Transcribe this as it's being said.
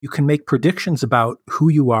you can make predictions about who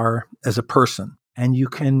you are as a person, and you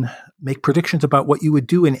can make predictions about what you would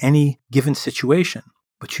do in any given situation.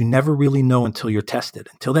 But you never really know until you're tested.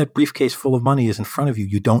 Until that briefcase full of money is in front of you,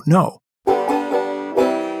 you don't know.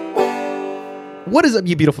 What is up,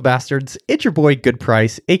 you beautiful bastards? It's your boy, Good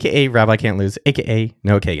Price, aka Rabbi Can't Lose, aka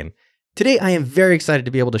Noah Kagan. Today, I am very excited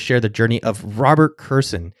to be able to share the journey of Robert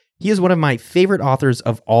Kurson. He is one of my favorite authors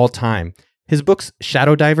of all time. His books,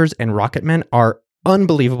 Shadow Divers and Rocket Men, are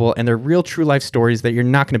unbelievable, and they're real true life stories that you're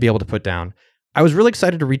not going to be able to put down. I was really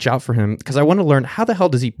excited to reach out for him because I want to learn how the hell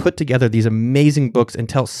does he put together these amazing books and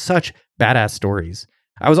tell such badass stories.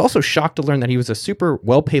 I was also shocked to learn that he was a super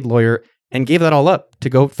well-paid lawyer and gave that all up to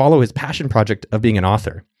go follow his passion project of being an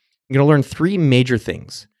author. You're going to learn 3 major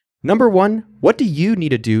things. Number 1, what do you need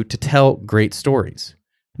to do to tell great stories?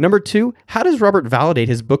 Number 2, how does Robert validate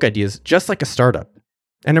his book ideas just like a startup?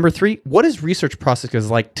 And number 3, what his research process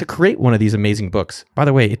is like to create one of these amazing books? By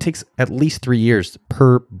the way, it takes at least 3 years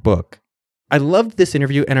per book. I loved this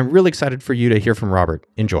interview, and I'm really excited for you to hear from Robert.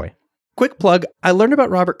 Enjoy. Quick plug, I learned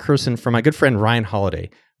about Robert Kurson from my good friend Ryan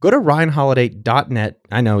Holiday. Go to ryanholiday.net.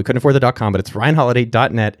 I know we couldn't afford the .com, but it's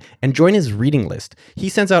ryanholiday.net, and join his reading list. He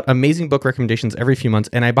sends out amazing book recommendations every few months,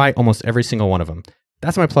 and I buy almost every single one of them.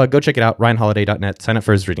 That's my plug. Go check it out, ryanholiday.net. Sign up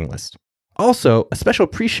for his reading list. Also, a special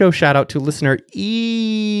pre-show shout out to listener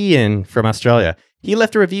Ian from Australia. He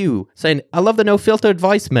left a review saying, "I love the no filter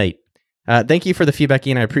advice, mate." Thank you for the feedback,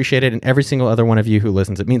 Ian. I appreciate it. And every single other one of you who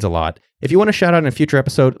listens, it means a lot. If you want to shout out in a future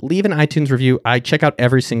episode, leave an iTunes review. I check out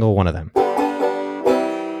every single one of them.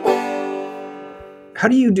 How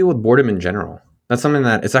do you deal with boredom in general? That's something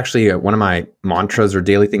that it's actually one of my mantras or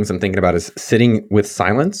daily things I'm thinking about is sitting with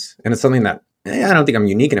silence. And it's something that I don't think I'm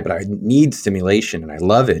unique in it, but I need stimulation and I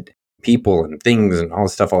love it. People and things and all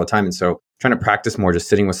this stuff all the time. And so trying to practice more just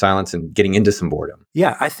sitting with silence and getting into some boredom.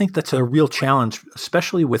 Yeah, I think that's a real challenge,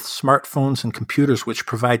 especially with smartphones and computers, which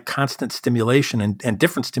provide constant stimulation and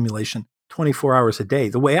different stimulation 24 hours a day.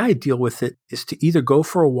 The way I deal with it is to either go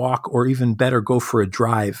for a walk or even better, go for a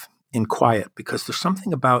drive in quiet, because there's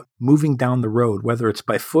something about moving down the road, whether it's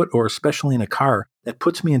by foot or especially in a car, that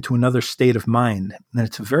puts me into another state of mind. And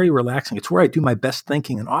it's very relaxing. It's where I do my best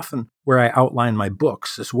thinking and often where I outline my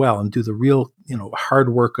books as well and do the real,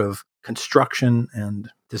 hard work of construction and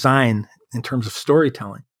design in terms of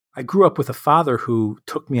storytelling. I grew up with a father who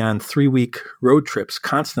took me on 3-week road trips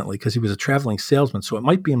constantly because he was a traveling salesman. So it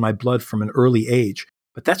might be in my blood from an early age,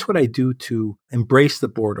 but that's what I do to embrace the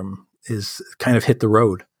boredom, is kind of hit the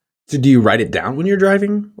road. So do you write it down when you're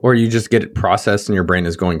driving, or you just get it processed and your brain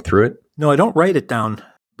is going through it? No, I don't write it down,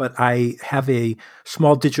 but I have a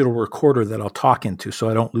small digital recorder that I'll talk into so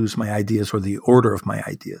I don't lose my ideas or the order of my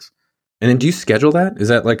ideas. And then do you schedule that? Is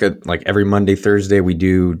that like every Monday, Thursday we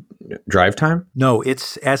do drive time? No,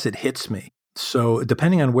 it's as it hits me. So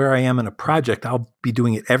depending on where I am in a project, I'll be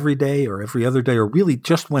doing it every day or every other day, or really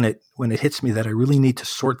just when it hits me that I really need to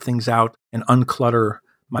sort things out and unclutter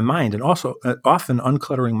my mind. And also often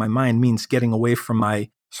uncluttering my mind means getting away from my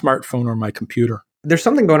smartphone or my computer. There's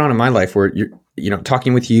something going on in my life where you're,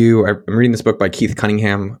 talking with you. I'm reading this book by Keith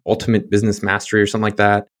Cunningham, Ultimate Business Mastery or something like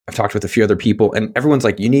that. I've talked with a few other people and everyone's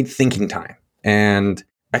like, you need thinking time. And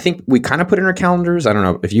I think we kind of put in our calendars. I don't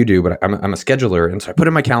know if you do, but I'm a scheduler. And so I put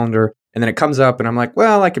in my calendar and then it comes up and I'm like,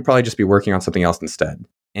 well, I could probably just be working on something else instead.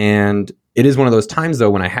 And it is one of those times though,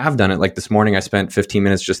 when I have done it, like this morning, I spent 15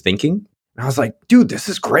 minutes just thinking. And I was like, dude, this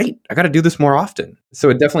is great. I got to do this more often. So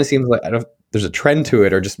it definitely seems like there's a trend to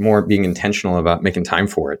it, or just more being intentional about making time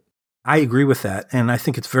for it. I agree with that. And I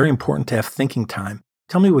think it's very important to have thinking time.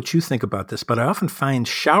 Tell me what you think about this, but I often find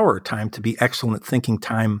shower time to be excellent thinking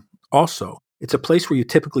time also. It's a place where you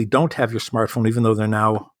typically don't have your smartphone, even though they're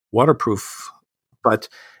now waterproof. But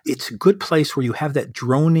it's a good place where you have that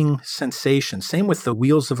droning sensation. Same with the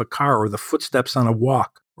wheels of a car or the footsteps on a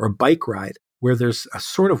walk or a bike ride, where there's a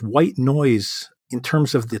sort of white noise in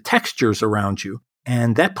terms of the textures around you.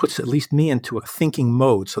 And that puts at least me into a thinking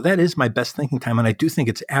mode. So that is my best thinking time. And I do think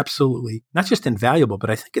it's absolutely not just invaluable,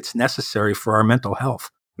 but I think it's necessary for our mental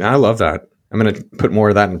health. I love that. I'm going to put more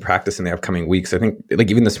of that in practice in the upcoming weeks. I think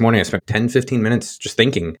even this morning, I spent 10, 15 minutes just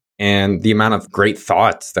thinking, and the amount of great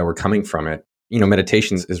thoughts that were coming from it.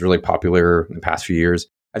 Meditation is really popular in the past few years.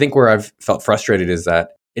 I think where I've felt frustrated is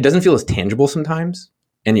that it doesn't feel as tangible sometimes.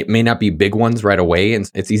 And it may not be big ones right away, and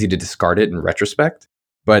it's easy to discard it in retrospect.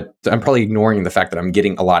 But I'm probably ignoring the fact that I'm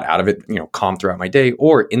getting a lot out of it, calm throughout my day,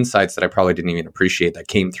 or insights that I probably didn't even appreciate that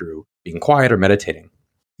came through being quiet or meditating.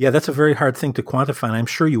 Yeah, that's a very hard thing to quantify. And I'm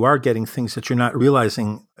sure you are getting things that you're not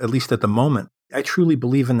realizing, at least at the moment. I truly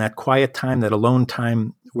believe in that quiet time, that alone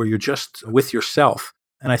time where you're just with yourself.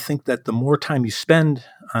 And I think that the more time you spend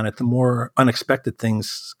on it, the more unexpected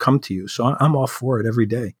things come to you. So I'm all for it every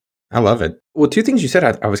day. I love it. Well, two things you said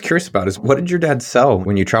I was curious about is what did your dad sell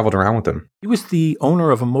when you traveled around with him? He was the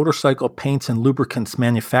owner of a motorcycle paints and lubricants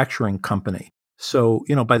manufacturing company. So,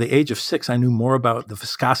 by the age of 6, I knew more about the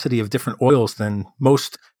viscosity of different oils than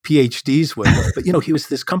most PhDs would. But, he was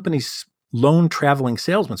this company's lone traveling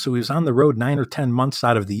salesman. So he was on the road 9 or 10 months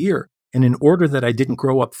out of the year. And in order that I didn't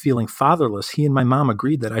grow up feeling fatherless, he and my mom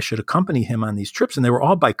agreed that I should accompany him on these trips. And they were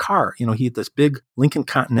all by car. He had this big Lincoln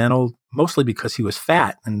Continental, mostly because he was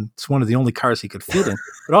fat and it's one of the only cars he could fit in,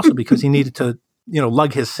 but also because he needed to,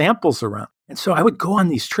 lug his samples around. And so I would go on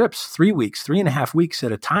these trips 3 weeks, 3.5 weeks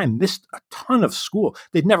at a time, missed a ton of school.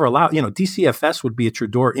 They'd never allow, DCFS would be at your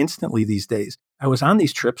door instantly these days. I was on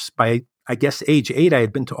these trips by, I guess, age 8. I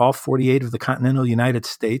had been to all 48 of the continental United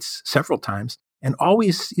States several times and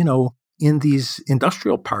always, in these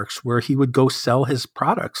industrial parks where he would go sell his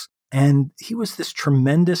products. And he was this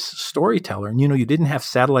tremendous storyteller. And, you didn't have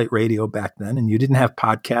satellite radio back then, and you didn't have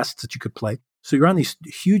podcasts that you could play. So you're on these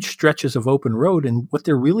huge stretches of open road. And what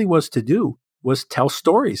there really was to do was tell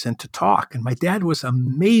stories and to talk. And my dad was an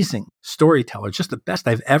amazing storyteller, just the best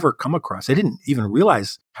I've ever come across. I didn't even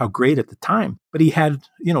realize how great at the time. But he had,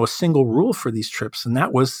 a single rule for these trips. And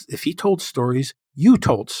that was if he told stories, you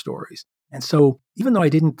told stories. And so even though I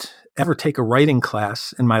didn't ever take a writing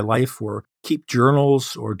class in my life or keep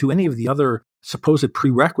journals or do any of the other supposed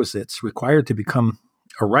prerequisites required to become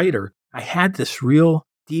a writer, I had this real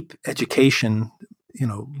deep education,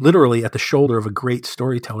 literally at the shoulder of a great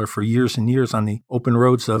storyteller for years and years on the open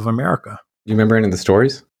roads of America. Do you remember any of the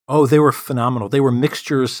stories? Oh, they were phenomenal. They were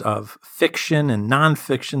mixtures of fiction and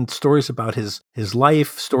nonfiction, stories about his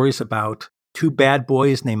life, stories about 2 bad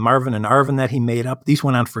boys named Marvin and Arvin that he made up. These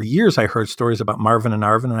went on for years. I heard stories about Marvin and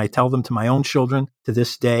Arvin, and I tell them to my own children to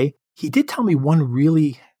this day. He did tell me one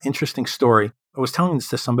really interesting story. I was telling this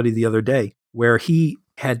to somebody the other day where he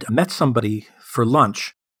had met somebody for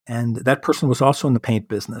lunch, and that person was also in the paint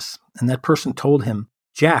business. And that person told him,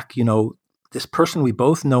 Jack, this person we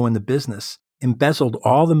both know in the business embezzled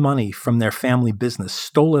all the money from their family business,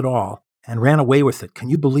 stole it all, and ran away with it. Can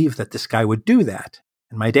you believe that this guy would do that?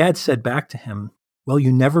 And my dad said back to him, well,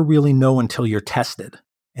 you never really know until you're tested.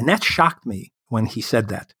 And that shocked me when he said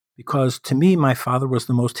that, because to me, my father was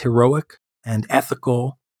the most heroic and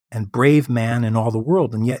ethical and brave man in all the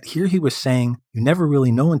world. And yet here he was saying, you never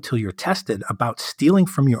really know until you're tested about stealing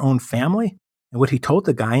from your own family. And what he told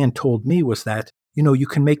the guy and told me was that, you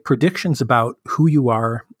can make predictions about who you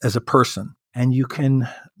are as a person, and you can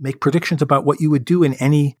make predictions about what you would do in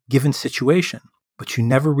any given situation. But you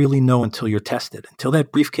never really know until you're tested. Until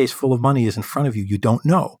that briefcase full of money is in front of you, you don't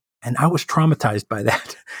know. And I was traumatized by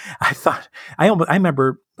that. I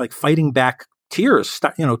remember like fighting back tears,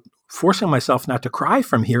 forcing myself not to cry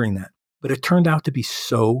from hearing that. But it turned out to be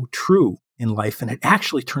so true in life. And it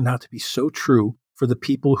actually turned out to be so true for the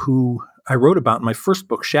people who I wrote about in my first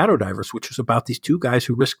book, Shadow Divers, which was about these 2 guys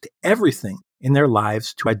who risked everything in their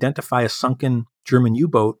lives to identify a sunken German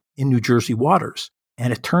U-boat in New Jersey waters.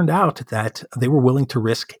 And it turned out that they were willing to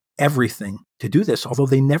risk everything to do this, although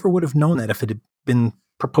they never would have known that if it had been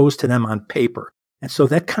proposed to them on paper. And so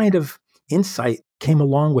that kind of insight came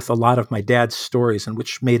along with a lot of my dad's stories, and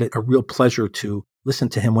which made it a real pleasure to listen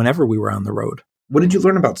to him whenever we were on the road. What did you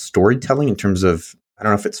learn about storytelling in terms of, I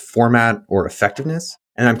don't know if it's format or effectiveness?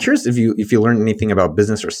 And I'm curious if you learned anything about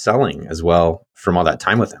business or selling as well from all that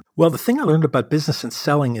time with him. Well, the thing I learned about business and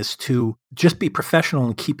selling is to just be professional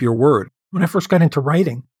and keep your word. When I first got into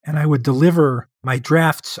writing and I would deliver my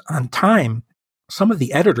drafts on time, some of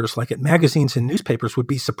the editors, like at magazines and newspapers, would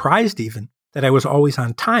be surprised even that I was always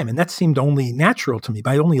on time. And that seemed only natural to me.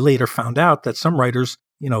 But I only later found out that some writers,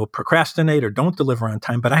 procrastinate or don't deliver on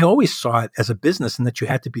time. But I always saw it as a business and that you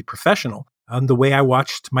had to be professional. The way I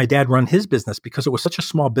watched my dad run his business, because it was such a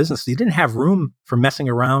small business, you didn't have room for messing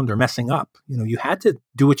around or messing up. You had to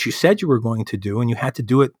do what you said you were going to do, and you had to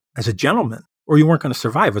do it as a gentleman, or you weren't going to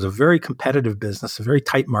survive. It was a very competitive business, very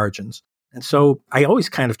tight margins. And so I always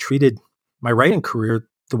kind of treated my writing career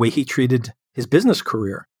the way he treated his business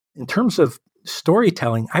career. In terms of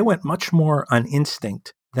storytelling, I went much more on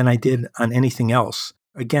instinct than I did on anything else.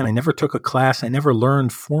 Again, I never took a class. I never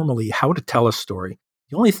learned formally how to tell a story.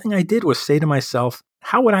 The only thing I did was say to myself,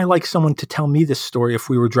 how would I like someone to tell me this story if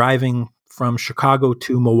we were driving from Chicago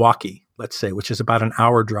to Milwaukee, let's say, which is about an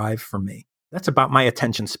hour drive from me? That's about my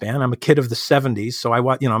attention span. I'm a kid of the 70s, so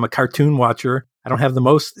I'm a cartoon watcher. I don't have the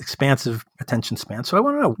most expansive attention span. So I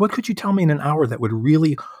want to know, what could you tell me in an hour that would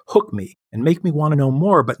really hook me and make me want to know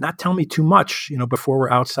more, but not tell me too much, before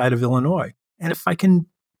we're outside of Illinois? And if I can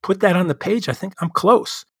put that on the page, I think I'm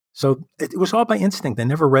close. So it was all by instinct. I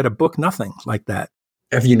never read a book, nothing like that.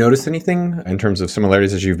 Have you noticed anything in terms of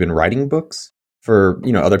similarities as you've been writing books for,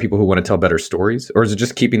 other people who want to tell better stories? Or is it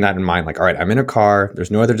just keeping that in mind? Like, all right, I'm in a car,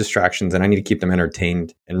 there's no other distractions, and I need to keep them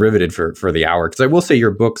entertained and riveted for the hour. Because I will say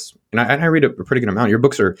your books, and I read a pretty good amount, your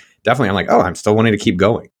books are definitely, I'm like, oh, I'm still wanting to keep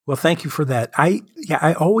going. Well, thank you for that. I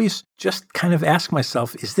always just kind of ask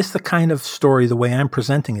myself, is this the kind of story, the way I'm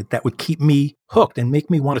presenting it, that would keep me hooked and make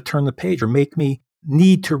me want to turn the page or make me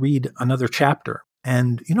need to read another chapter?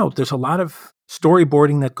 And, there's a lot of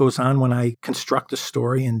storyboarding that goes on when I construct a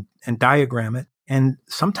story and diagram it. And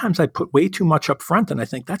sometimes I put way too much up front, and I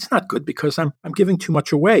think that's not good because I'm giving too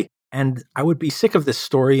much away. And I would be sick of this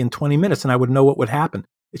story in 20 minutes and I would know what would happen.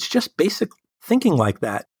 It's just basic thinking like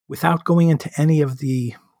that without going into any of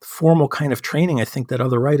the formal kind of training I think that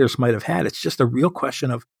other writers might have had. It's just a real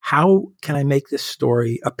question of how can I make this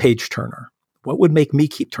story a page turner? What would make me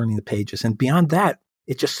keep turning the pages? And beyond that,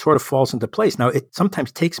 it just sort of falls into place. Now, it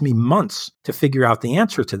sometimes takes me months to figure out the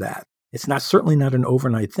answer to that. It's certainly not an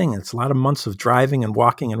overnight thing. It's a lot of months of driving and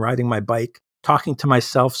walking and riding my bike, talking to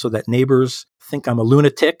myself so that neighbors think I'm a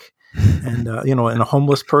lunatic and, and a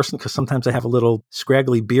homeless person, because sometimes I have a little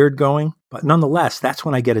scraggly beard going. But nonetheless, that's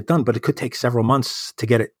when I get it done. But it could take several months to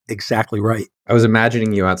get it exactly right. I was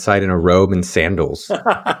imagining you outside in a robe and sandals.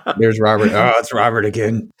 There's Robert. Oh, it's Robert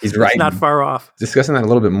again. He's right. Not far off. Discussing that a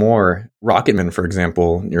little bit more, Rocketman, for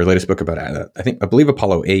example, your latest book about, I believe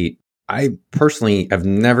Apollo 8. I personally have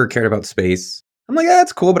never cared about space. I'm like,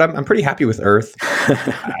 that's cool, but I'm pretty happy with Earth.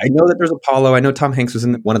 I know that there's Apollo. I know Tom Hanks was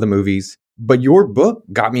in one of the movies, but your book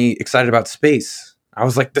got me excited about space. I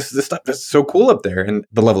was like, this stuff is so cool up there, and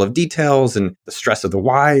the level of details and the stress of the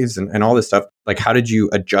whys and all this stuff. Like, how did you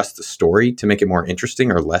adjust the story to make it more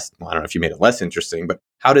interesting or less? Well, I don't know if you made it less interesting, but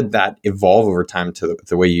how did that evolve over time to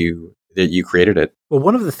the way you created it? Well,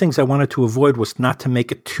 one of the things I wanted to avoid was not to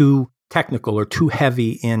make it too technical or too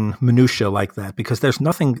heavy in minutia like that, because there's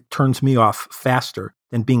nothing turns me off faster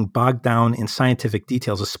than being bogged down in scientific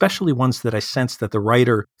details, especially ones that I sense that the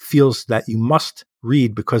writer feels that you must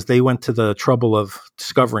read because they went to the trouble of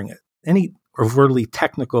discovering it. Any overtly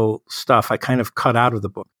technical stuff I kind of cut out of the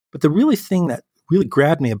book. But the really thing that really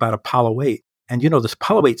grabbed me about Apollo 8, and this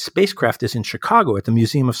Apollo 8 spacecraft is in Chicago at the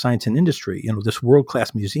Museum of Science and Industry, this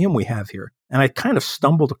world-class museum we have here. And I kind of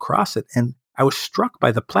stumbled across it, and I was struck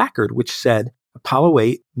by the placard which said Apollo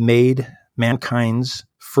 8 made mankind's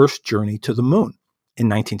first journey to the moon in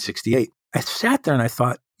 1968. I sat there and I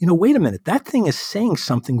thought, wait a minute, that thing is saying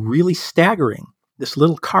something really staggering, this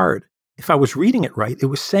little card. If I was reading it right, it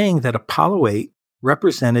was saying that Apollo 8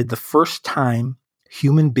 represented the first time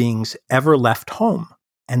human beings ever left home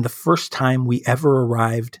and the first time we ever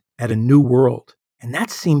arrived at a new world. And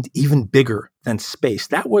that seemed even bigger than space.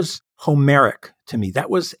 That was Homeric to me. That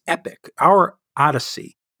was epic, our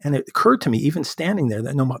Odyssey. And it occurred to me, even standing there,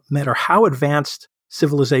 that no matter how advanced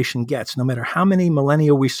civilization gets, no matter how many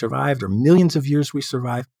millennia we survived or millions of years we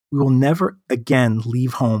survive, we will never again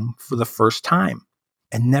leave home for the first time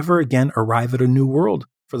and never again arrive at a new world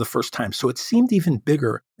for the first time. So it seemed even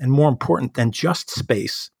bigger and more important than just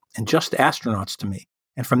space and just astronauts to me.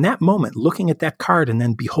 And from that moment, looking at that card and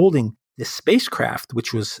then beholding this spacecraft,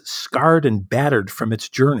 which was scarred and battered from its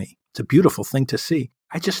journey, it's a beautiful thing to see.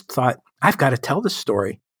 I just thought, I've got to tell this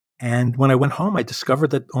story. And when I went home, I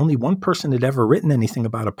discovered that only one person had ever written anything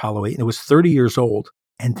about Apollo 8, and it was 30 years old.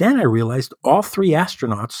 And then I realized all three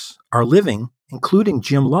astronauts are living, including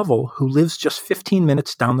Jim Lovell, who lives just 15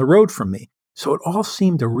 minutes down the road from me. So it all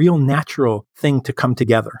seemed a real natural thing to come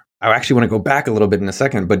together. I actually want to go back a little bit in a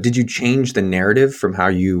second, but did you change the narrative from how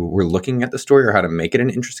you were looking at the story or how to make it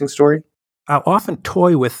an interesting story? I'll often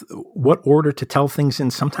toy with what order to tell things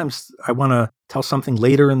in. Sometimes I want to tell something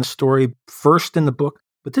later in the story, first in the book.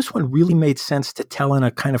 But this one really made sense to tell in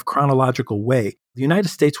a kind of chronological way. The United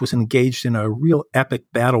States was engaged in a real epic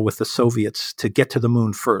battle with the Soviets to get to the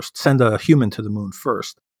moon first, send a human to the moon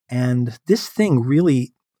first. And this thing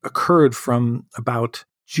really occurred from about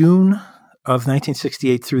June of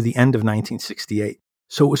 1968 through the end of 1968.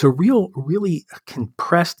 So it was a really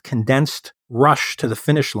compressed, condensed rush to the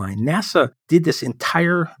finish line. NASA did this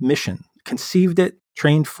entire mission, conceived it,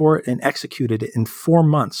 trained for it, and executed it in 4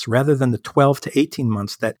 months rather than the 12 to 18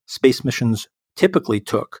 months that space missions typically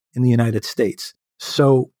took in the United States.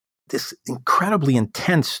 So this incredibly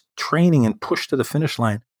intense training and push to the finish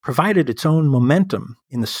line provided its own momentum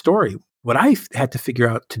in the story. What I had to figure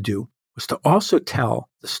out to do was to also tell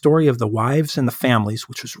the story of the wives and the families,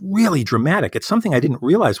 which was really dramatic. It's something I didn't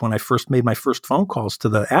realize when I first made my first phone calls to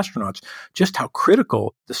the astronauts, just how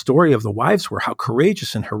critical the story of the wives were, how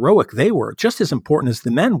courageous and heroic they were, just as important as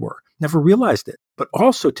the men were. Never realized it. But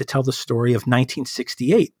also to tell the story of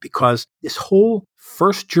 1968, because this whole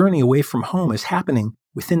first journey away from home is happening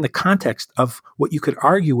within the context of what you could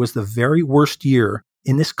argue was the very worst year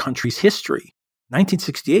in this country's history.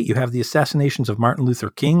 1968, you have the assassinations of Martin Luther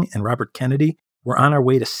King and Robert Kennedy. We're on our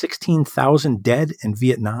way to 16,000 dead in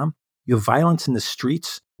Vietnam. You have violence in the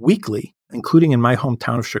streets weekly, including in my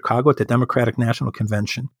hometown of Chicago at the Democratic National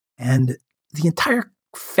Convention. And the entire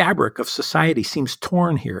fabric of society seems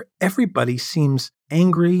torn here. Everybody seems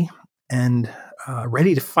angry and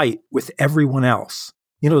ready to fight with everyone else.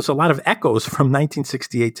 There's a lot of echoes from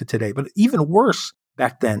 1968 to today, but even worse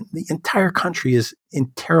back then, the entire country is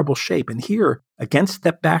in terrible shape. And here, against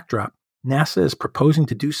that backdrop, NASA is proposing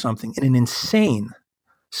to do something in an insane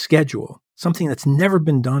schedule, something that's never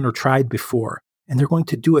been done or tried before. And they're going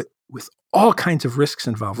to do it with all kinds of risks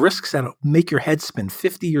involved, risks that'll make your head spin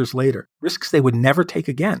 50 years later, risks they would never take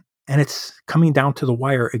again. And it's coming down to the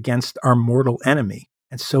wire against our mortal enemy.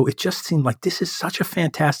 And so it just seemed like this is such a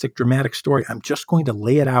fantastic, dramatic story. I'm just going to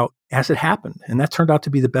lay it out as it happened. And that turned out to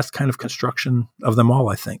be the best kind of construction of them all,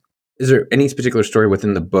 I think. Is there any particular story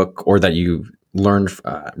within the book or that you learned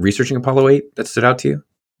researching Apollo 8 that stood out to you?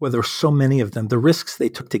 Well, there were so many of them. The risks they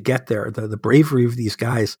took to get there, the bravery of these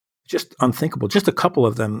guys, just unthinkable. Just a couple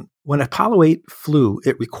of them. When Apollo 8 flew,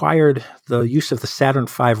 it required the use of the Saturn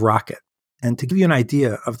V rocket. And to give you an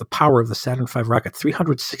idea of the power of the Saturn V rocket,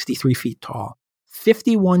 363 feet tall.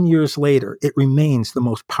 51 years later, it remains the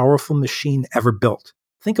most powerful machine ever built.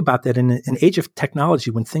 Think about that in an age of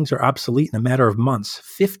technology when things are obsolete in a matter of months.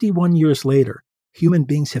 51 years later, human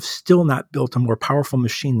beings have still not built a more powerful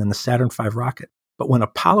machine than the Saturn V rocket. But when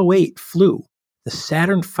Apollo 8 flew, the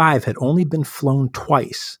Saturn V had only been flown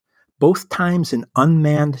twice, both times in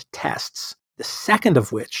unmanned tests, the second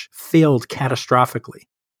of which failed catastrophically.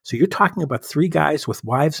 So you're talking about three guys with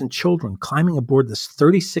wives and children climbing aboard this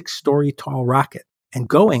 36-story tall rocket and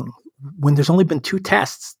going when there's only been two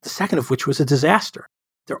tests, the second of which was a disaster.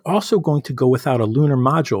 They're also going to go without a lunar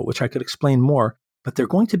module, which I could explain more, but they're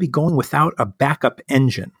going to be going without a backup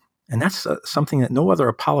engine. And that's something that no other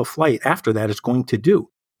Apollo flight after that is going to do.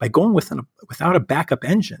 By going without a backup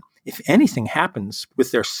engine, if anything happens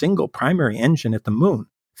with their single primary engine at the moon,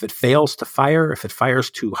 if it fails to fire, if it fires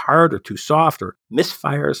too hard or too soft or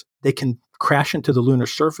misfires, they can crash into the lunar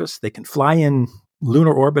surface. They can fly in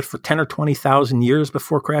lunar orbit for 10 or 20,000 years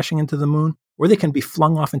before crashing into the moon, or they can be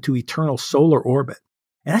flung off into eternal solar orbit.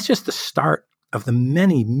 And that's just the start of the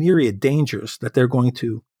many myriad dangers that they're going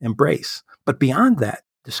to embrace. But beyond that,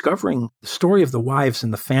 discovering the story of the wives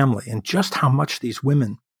and the family and just how much these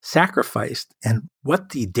women sacrificed and what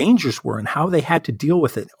the dangers were and how they had to deal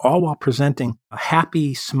with it, all while presenting a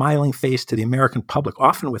happy, smiling face to the American public,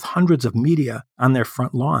 often with hundreds of media on their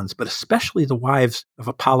front lawns, but especially the wives of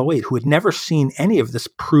Apollo 8, who had never seen any of this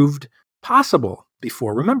proved possible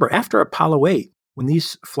before. Remember, after Apollo 8, when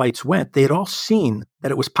these flights went, they had all seen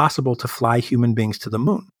that it was possible to fly human beings to the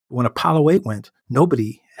moon. When Apollo 8 went,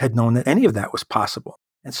 nobody had known that any of that was possible.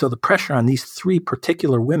 And so the pressure on these three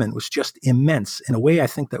particular women was just immense in a way I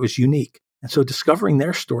think that was unique. And so discovering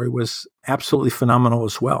their story was absolutely phenomenal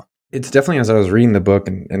as well. It's definitely, as I was reading the book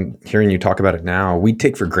and hearing you talk about it now, we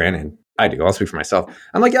take for granted. I do. I'll speak for myself.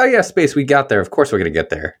 I'm like, oh yeah, space, we got there. Of course we're going to get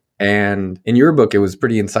there. And in your book, it was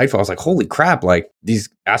pretty insightful. I was like, holy crap, like these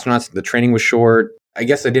astronauts, the training was short. I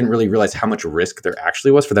guess I didn't really realize how much risk there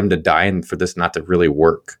actually was for them to die and for this not to really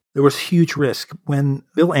work. There was huge risk. When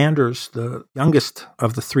Bill Anders, the youngest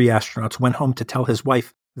of the three astronauts, went home to tell his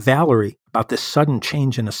wife, Valerie, about this sudden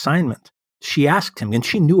change in assignment, she asked him, and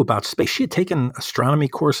she knew about space. She had taken astronomy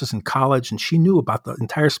courses in college, and she knew about the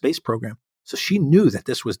entire space program. So she knew that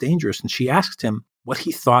this was dangerous, and she asked him what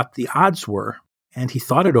he thought the odds were. And he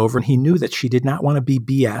thought it over, and he knew that she did not want to be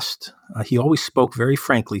BS'd. He always spoke very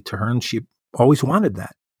frankly to her, and she always wanted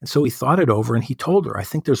that. And so he thought it over, and he told her, I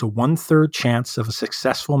think there's a 1/3 chance of a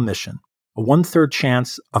successful mission, a 1/3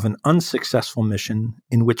 chance of an unsuccessful mission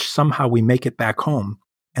in which somehow we make it back home,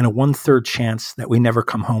 and a 1/3 chance that we never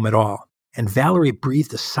come home at all. And Valerie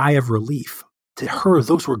breathed a sigh of relief. To her,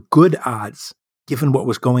 those were good odds, given what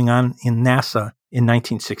was going on in NASA in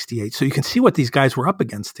 1968. So you can see what these guys were up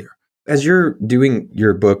against here. As you're doing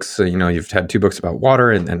your books, you've had 2 books about water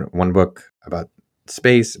and 1 book about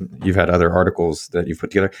space. You've had other articles that you've put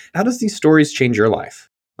together. How does these stories change your life?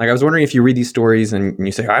 Like, I was wondering if you read these stories and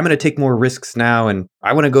you say, I'm going to take more risks now, and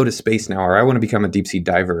I want to go to space now, or I want to become a deep sea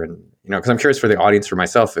diver. And, because I'm curious for the audience, for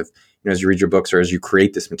myself, if, as you read your books or as you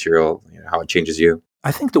create this material, how it changes you.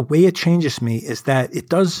 I think the way it changes me is that it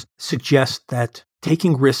does suggest that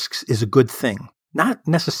taking risks is a good thing, not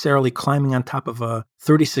necessarily climbing on top of a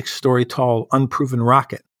 36-story tall, unproven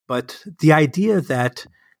rocket, but the idea that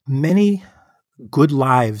many good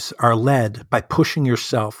lives are led by pushing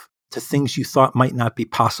yourself to things you thought might not be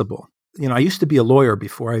possible. I used to be a lawyer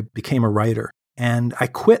before I became a writer, and I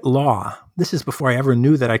quit law. This is before I ever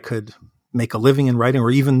knew that I could make a living in writing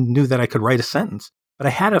or even knew that I could write a sentence. But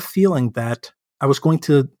I had a feeling that I was going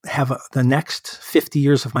to have the next 50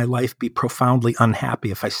 years of my life be profoundly unhappy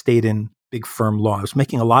if I stayed in big firm law. I was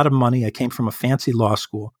making a lot of money. I came from a fancy law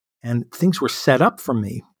school, and things were set up for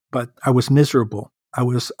me, but I was miserable. I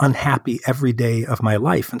was unhappy every day of my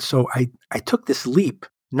life. And so I took this leap,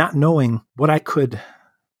 not knowing what I could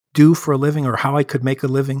do for a living or how I could make a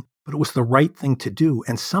living, but it was the right thing to do.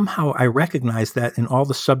 And somehow I recognized that in all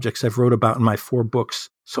the subjects I've wrote about in my 4 books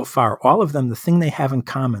so far, all of them, the thing they have in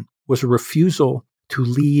common was a refusal to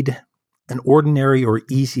lead an ordinary or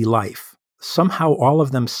easy life. Somehow all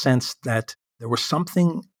of them sensed that there was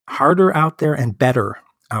something harder out there and better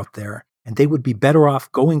out there, and they would be better off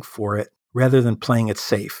going for it rather than playing it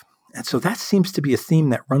safe. And so that seems to be a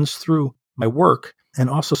theme that runs through my work and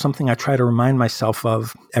also something I try to remind myself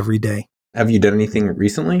of every day. Have you done anything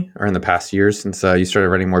recently or in the past years since you started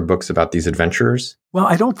writing more books about these adventurers? Well,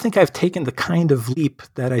 I don't think I've taken the kind of leap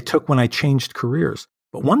that I took when I changed careers.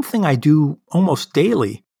 But one thing I do almost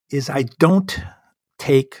daily is I don't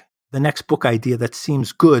take the next book idea that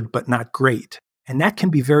seems good but not great. And that can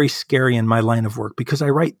be very scary in my line of work because I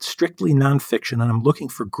write strictly nonfiction and I'm looking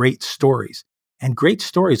for great stories. And great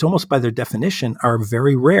stories, almost by their definition, are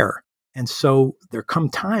very rare. And so there come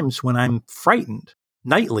times when I'm frightened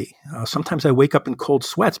nightly. Sometimes I wake up in cold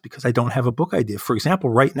sweats because I don't have a book idea. For example,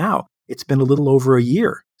 right now, it's been a little over a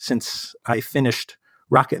year since I finished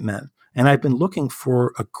Rocket Men. And I've been looking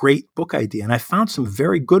for a great book idea. And I found some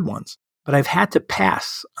very good ones, but I've had to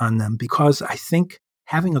pass on them because I think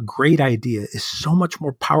having a great idea is so much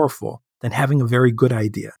more powerful than having a very good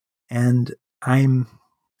idea. And I'm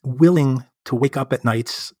willing to wake up at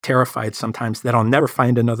nights terrified sometimes that I'll never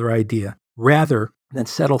find another idea rather than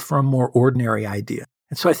settle for a more ordinary idea.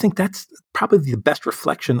 And so I think that's probably the best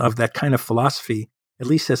reflection of that kind of philosophy, at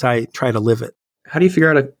least as I try to live it. How do you figure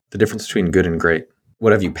out the difference between good and great?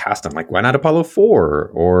 What have you passed on? Like, why not Apollo 4?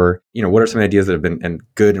 Or, what are some ideas that have been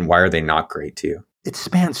good and why are they not great to you? It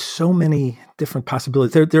spans so many different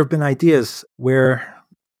possibilities. There have been ideas where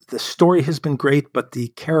the story has been great, but the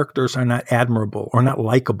characters are not admirable or not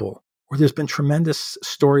likable. Or there's been tremendous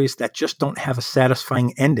stories that just don't have a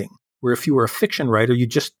satisfying ending, where if you were a fiction writer, you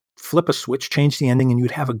just flip a switch, change the ending, and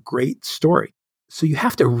you'd have a great story. So you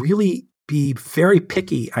have to really be very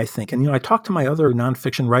picky, I think. And, I talk to my other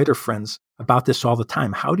nonfiction writer friends about this all the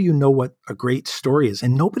time. How do you know what a great story is?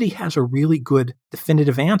 And nobody has a really good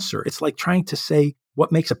definitive answer. It's like trying to say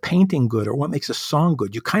what makes a painting good or what makes a song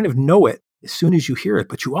good. You kind of know it as soon as you hear it,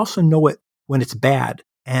 but you also know it when it's bad.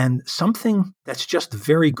 And something that's just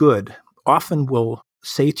very good often will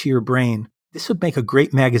say to your brain, this would make a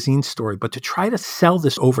great magazine story, but to try to sell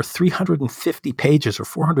this over 350 pages or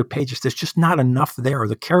 400 pages, there's just not enough there, or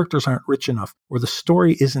the characters aren't rich enough, or the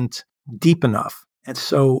story isn't deep enough. And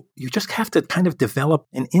so you just have to kind of develop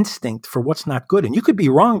an instinct for what's not good. And you could be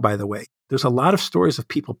wrong, by the way. There's a lot of stories of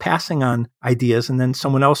people passing on ideas, and then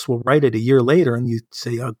someone else will write it a year later, and you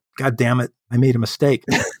say, oh, God damn it, I made a mistake.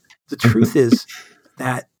 The truth is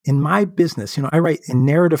that in my business, I write in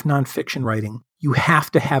narrative nonfiction writing. You have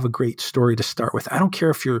to have a great story to start with. I don't care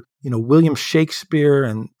if you're, William Shakespeare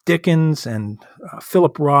and Dickens and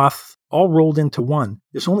Philip Roth all rolled into one.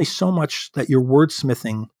 There's only so much that your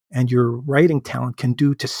wordsmithing and your writing talent can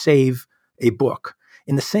do to save a book.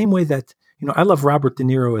 In the same way that, I love Robert De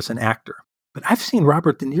Niro as an actor, but I've seen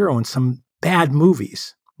Robert De Niro in some bad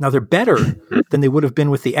movies. Now, they're better than they would have been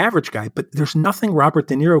with the average guy, but there's nothing Robert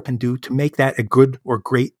De Niro can do to make that a good or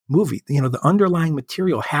great movie. The underlying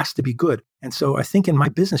material has to be good. And so I think in my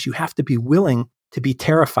business, you have to be willing to be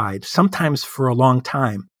terrified, sometimes for a long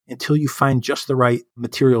time, until you find just the right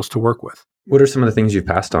materials to work with. What are some of the things you've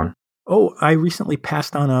passed on? Oh, I recently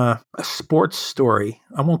passed on a sports story.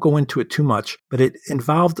 I won't go into it too much, but it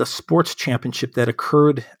involved a sports championship that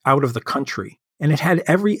occurred out of the country. And it had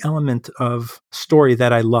every element of story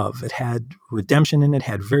that I love. It had redemption in it,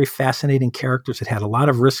 had very fascinating characters. It had a lot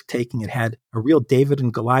of risk-taking. It had a real David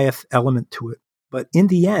and Goliath element to it. But in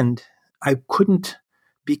the end, I couldn't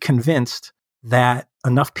be convinced that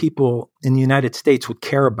enough people in the United States would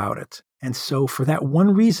care about it. And so for that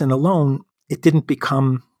one reason alone, it didn't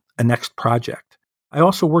become a next project. I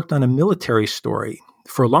also worked on a military story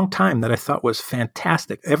for a long time that I thought was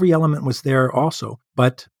fantastic. Every element was there also,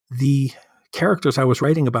 but the characters I was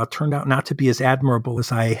writing about turned out not to be as admirable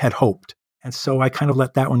as I had hoped. And so I kind of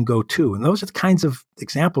let that one go too. And those are the kinds of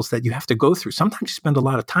examples that you have to go through. Sometimes you spend a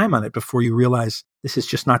lot of time on it before you realize this is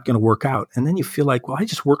just not going to work out. And then you feel like, well, I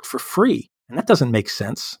just worked for free. And that doesn't make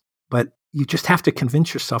sense. But you just have to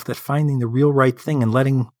convince yourself that finding the real right thing and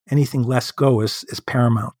letting anything less go is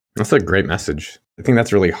paramount. That's a great message. I think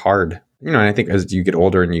that's really hard. And I think as you get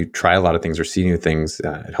older and you try a lot of things or see new things,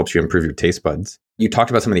 it helps you improve your taste buds. You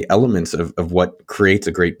talked about some of the elements of what creates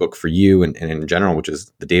a great book for you and in general, which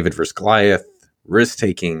is the David versus Goliath,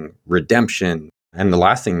 risk-taking, redemption. And the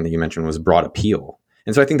last thing that you mentioned was broad appeal.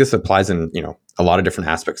 And so I think this applies in, a lot of different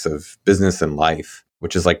aspects of business and life,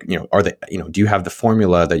 which is like, do you have the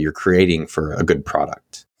formula that you're creating for a good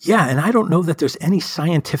product? Yeah. And I don't know that there's any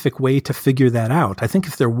scientific way to figure that out. I think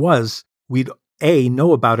if there was, we'd A,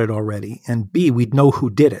 know about it already, and B, we'd know who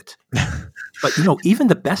did it. But, even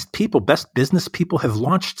the best people, best business people have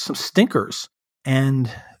launched some stinkers, and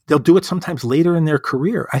they'll do it sometimes later in their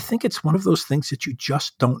career. I think it's one of those things that you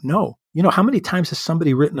just don't know. How many times has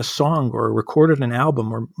somebody written a song or recorded an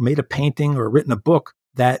album or made a painting or written a book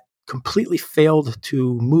that completely failed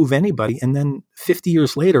to move anybody, and then 50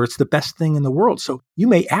 years later, it's the best thing in the world. So you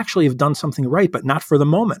may actually have done something right, but not for the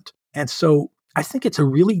moment. And so I think it's a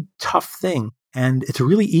really tough thing. And it's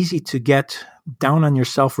really easy to get down on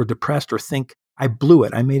yourself or depressed or think, I blew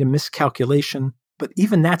it, I made a miscalculation. But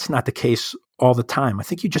even that's not the case all the time. I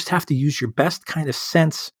think you just have to use your best kind of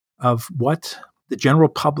sense of what the general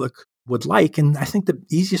public would like. And I think the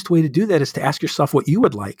easiest way to do that is to ask yourself what you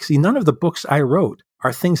would like. See, none of the books I wrote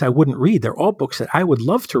are things I wouldn't read. They're all books that I would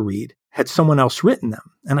love to read had someone else written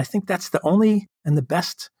them. And I think that's the only and the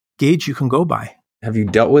best gauge you can go by. Have you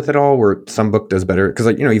dealt with it all where some book does better? Because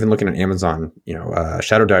even looking at Amazon,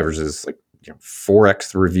 Shadow Divers is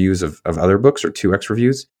 4x the reviews of other books or 2x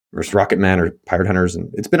reviews versus Rocket Man or Pirate Hunters.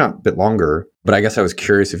 And it's been a bit longer, but I guess I was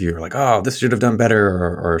curious if you were like, oh, this should have done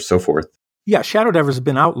better or so forth. Yeah, Shadow Divers has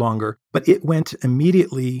been out longer, but it went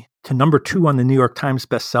immediately to number 2 on the New York Times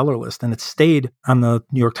bestseller list. And it stayed on the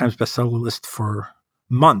New York Times bestseller list for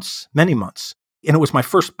months, many months. And it was my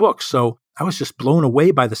first book. So I was just blown away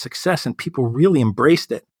by the success and people really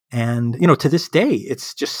embraced it. And, to this day,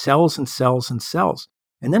 it's just sells and sells and sells.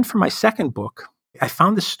 And then for my second book, I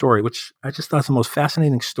found this story, which I just thought was the most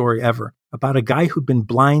fascinating story ever, about a guy who'd been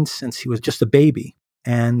blind since he was just a baby.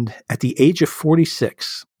 And at the age of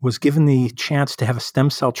 46, was given the chance to have a stem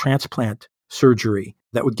cell transplant surgery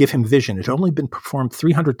that would give him vision. It had only been performed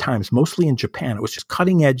 300 times, mostly in Japan. It was just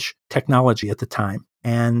cutting edge technology at the time.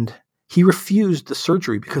 And he refused the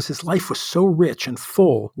surgery because his life was so rich and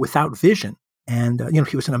full without vision. And,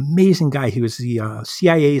 he was an amazing guy. He was the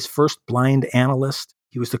CIA's first blind analyst.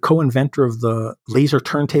 He was the co-inventor of the laser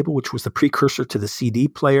turntable, which was the precursor to the CD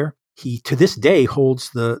player. He, to this day,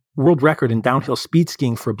 holds the world record in downhill speed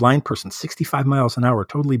skiing for a blind person, 65 miles an hour,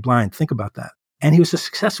 totally blind. Think about that. And he was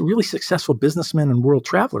a really successful businessman and world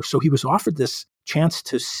traveler. So he was offered this chance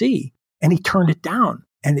to see, and he turned it down.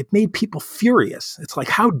 And it made people furious. It's like,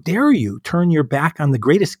 how dare you turn your back on the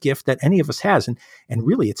greatest gift that any of us has? And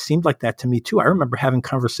really, it seemed like that to me, too. I remember having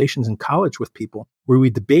conversations in college with people where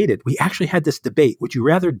we debated. We actually had this debate. Would you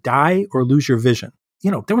rather die or lose your vision?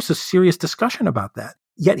 There was a serious discussion about that.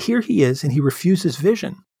 Yet here he is, and he refuses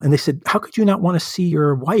vision. And they said, how could you not want to see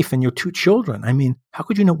your wife and your 2 children? I mean, how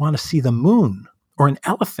could you not want to see the moon or an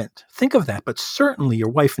elephant? Think of that, but certainly your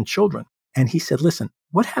wife and children. And he said, listen,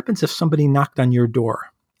 what happens if somebody knocked on your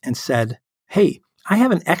door and said, hey, I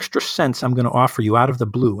have an extra sense I'm going to offer you out of the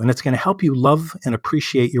blue, and it's going to help you love and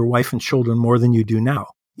appreciate your wife and children more than you do now.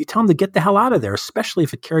 You tell them to get the hell out of there, especially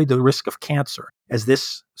if it carried the risk of cancer, as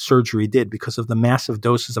this surgery did because of the massive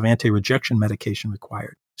doses of anti-rejection medication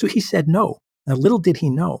required. So he said no. Now, little did he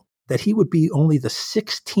know that he would be only the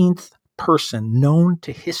 16th person known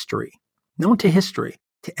to history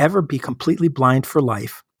to ever be completely blind for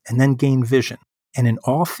life and then gain vision. And in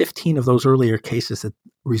all 15 of those earlier cases, the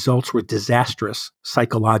results were disastrous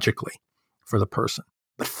psychologically for the person.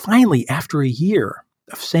 But finally, after a year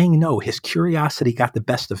of saying no, his curiosity got the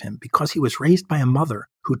best of him because he was raised by a mother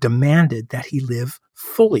who demanded that he live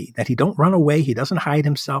fully, that he don't run away, he doesn't hide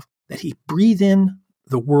himself, that he breathe in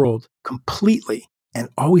the world completely and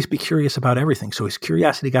always be curious about everything. So his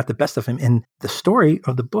curiosity got the best of him. And the story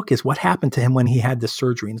of the book is what happened to him when he had this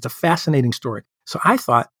surgery. And it's a fascinating story. So I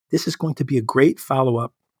thought this is going to be a great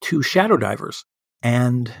follow-up to Shadow Divers.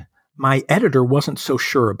 And my editor wasn't so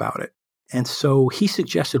sure about it. And so he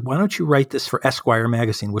suggested, why don't you write this for Esquire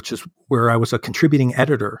magazine, which is where I was a contributing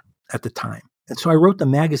editor at the time. And so I wrote the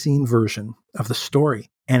magazine version of the story,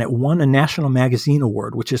 and it won a National Magazine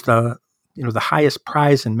Award, which is the highest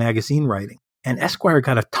prize in magazine writing. And Esquire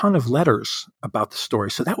got a ton of letters about the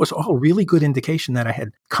story. So that was all really good indication that I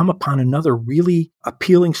had come upon another really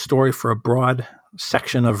appealing story for a broad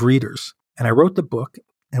section of readers. And I wrote the book,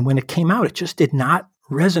 and when it came out, it just did not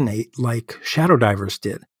resonate like Shadow Divers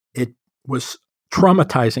did. It was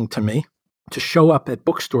traumatizing to me to show up at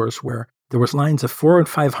bookstores where there was lines of 400 and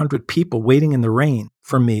 500 people waiting in the rain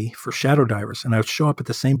for me for Shadow Divers. And I would show up at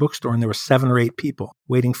the same bookstore and there were 7 or 8 people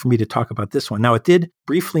waiting for me to talk about this one. Now, it did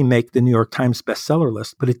briefly make the New York Times bestseller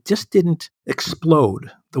list, but it just didn't explode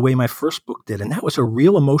the way my first book did. And that was a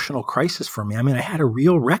real emotional crisis for me. I mean, I had a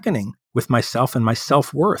real reckoning with myself and my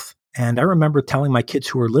self-worth. And I remember telling my kids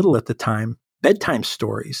who were little at the time bedtime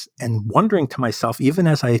stories and wondering to myself, even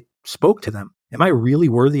as I spoke to them, am I really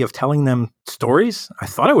worthy of telling them stories? I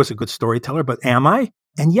thought I was a good storyteller, but am I?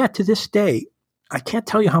 And yet to this day, I can't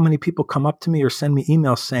tell you how many people come up to me or send me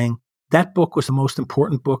emails saying, that book was the most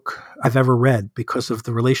important book I've ever read because of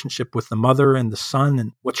the relationship with the mother and the son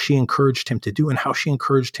and what she encouraged him to do and how she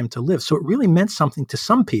encouraged him to live. So it really meant something to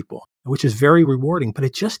some people, which is very rewarding, but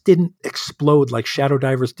it just didn't explode like Shadow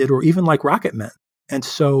Divers did or even like Rocket Men. And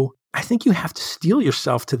so I think you have to steel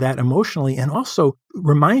yourself to that emotionally and also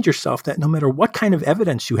remind yourself that no matter what kind of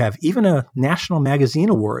evidence you have, even a National Magazine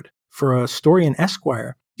Award for a story in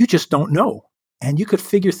Esquire, you just don't know. And you could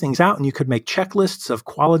figure things out and you could make checklists of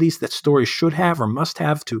qualities that stories should have or must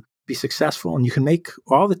have to be successful. And you can make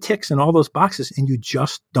all the ticks in all those boxes and you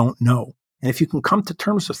just don't know. And if you can come to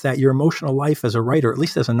terms with that, your emotional life as a writer, at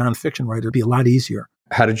least as a nonfiction writer, would be a lot easier.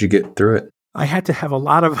 How did you get through it? I had to have a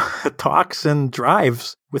lot of talks and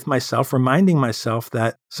drives with myself, reminding myself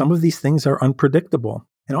that some of these things are unpredictable,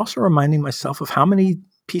 and also reminding myself of how many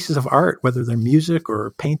pieces of art, whether they're music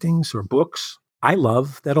or paintings or books, I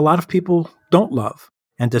love that a lot of people don't love.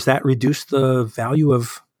 And does that reduce the value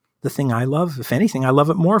of the thing I love? If anything, I love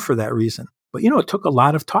it more for that reason. But, it took a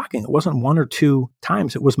lot of talking. It wasn't 1 or 2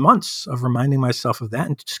 times. It was months of reminding myself of that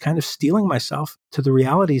and just kind of steeling myself to the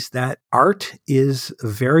realities that art is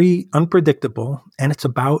very unpredictable and it's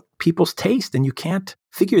about people's taste. And you can't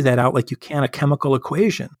figure that out like you can a chemical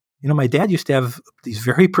equation. My dad used to have these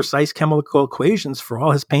very precise chemical equations for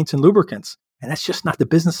all his paints and lubricants. And that's just not the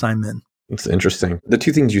business I'm in. It's interesting. The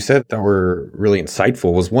 2 things you said that were really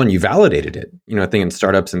insightful was, one, you validated it. I think in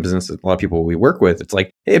startups and businesses, a lot of people we work with, it's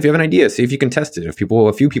like, hey, if you have an idea, see if you can test it. A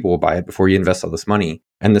few people will buy it before you invest all this money.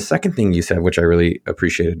 And the second thing you said, which I really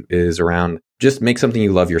appreciated, is around just make something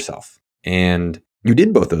you love yourself. And you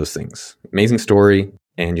did both of those things. Amazing story,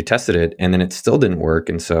 and you tested it, and then it still didn't work.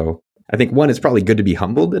 And so I think, one, it's probably good to be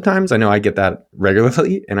humbled at times. I know I get that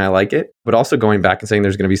regularly and I like it, but also going back and saying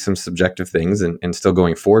there's going to be some subjective things and still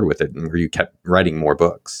going forward with it, and where you kept writing more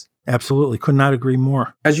books. Absolutely. Could not agree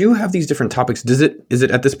more. As you have these different topics, is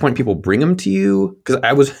it at this point people bring them to you? Because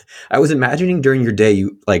I was imagining during your day,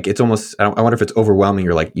 you like, it's almost, I wonder if it's overwhelming.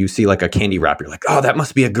 You're like, you see like a candy wrap, you're like, oh, that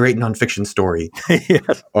must be a great nonfiction story.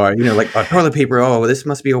 Yes. Or, like toilet paper. Oh, this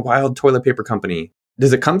must be a wild toilet paper company.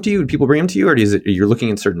 Does it come to you? Do people bring them to you, or you're looking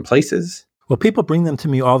in certain places? Well, people bring them to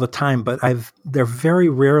me all the time, but they're very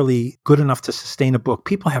rarely good enough to sustain a book.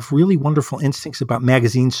 People have really wonderful instincts about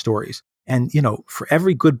magazine stories. And, for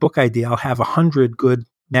every good book idea, I'll have 100 good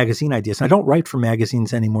magazine ideas. And I don't write for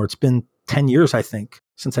magazines anymore. It's been 10 years, I think,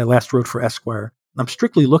 since I last wrote for Esquire. I'm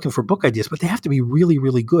strictly looking for book ideas, but they have to be really,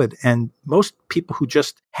 really good. And most people who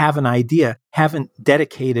just have an idea haven't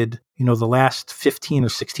dedicated, the last 15 or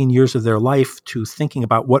 16 years of their life to thinking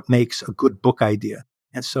about what makes a good book idea.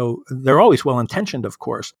 And so they're always well-intentioned, of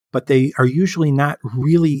course, but they are usually not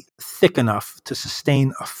really thick enough to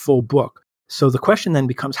sustain a full book. So the question then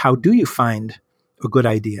becomes, how do you find a good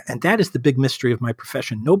idea? And that is the big mystery of my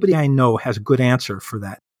profession. Nobody I know has a good answer for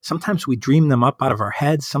that. Sometimes we dream them up out of our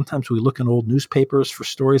heads. Sometimes we look in old newspapers for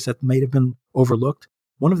stories that might have been overlooked.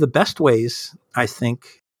 One of the best ways, I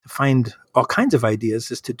think, to find all kinds of ideas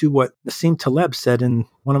is to do what Nassim Taleb said in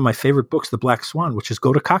one of my favorite books, The Black Swan, which is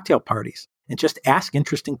go to cocktail parties and just ask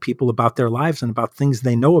interesting people about their lives and about things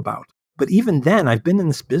they know about. But even then, I've been in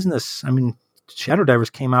this business. Shadow Divers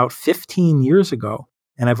came out 15 years ago,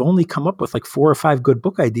 and I've only come up with like 4 or 5 good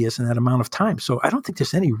book ideas in that amount of time. So I don't think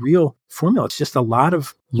there's any real formula. It's just a lot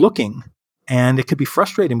of looking. And it could be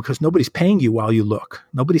frustrating because nobody's paying you while you look.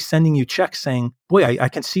 Nobody's sending you checks saying, boy, I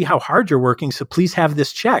can see how hard you're working, so please have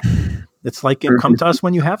this check. It's like, come to us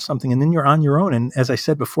when you have something, and then you're on your own. And as I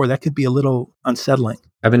said before, that could be a little unsettling.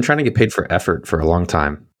 I've been trying to get paid for effort for a long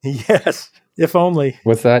time. Yes, if only.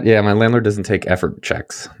 What's that? Yeah, my landlord doesn't take effort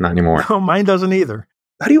checks, not anymore. No, mine doesn't either.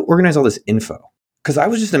 How do you organize all this info? Because I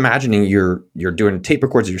was just imagining you're doing tape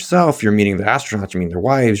records of yourself, you're meeting the astronauts, you're meeting their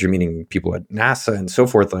wives, you're meeting people at NASA and so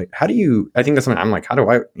forth. Like, how do you, I think that's something I'm like, how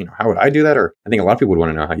would I do that? Or I think a lot of people would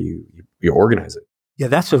want to know how you organize it. Yeah,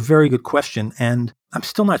 that's a very good question. And I'm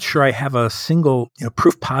still not sure I have a single,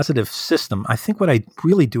 proof positive system. I think what I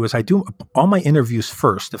really do is I do all my interviews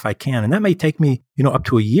first, if I can. And that may take me, up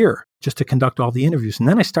to a year just to conduct all the interviews. And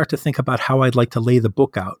then I start to think about how I'd like to lay the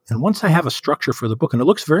book out. And once I have a structure for the book, and it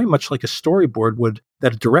looks very much like a storyboard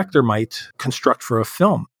that a director might construct for a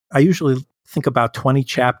film, I usually think about 20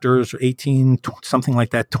 chapters or 18, something like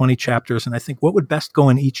that, 20 chapters. And I think what would best go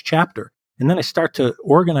in each chapter? And then I start to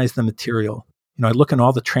organize the material. I look in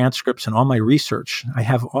all the transcripts and all my research. I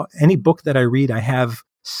have any book that I read, I have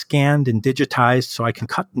scanned and digitized so I can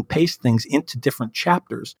cut and paste things into different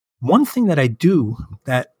chapters. One thing that I do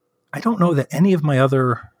that I don't know that any of my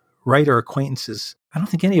other writer acquaintances, I don't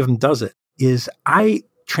think any of them does it, is I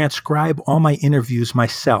transcribe all my interviews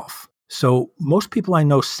myself. So most people I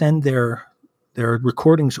know send their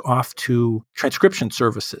recordings off to transcription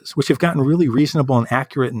services, which have gotten really reasonable and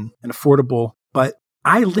accurate and affordable. But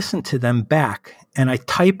I listen to them back and I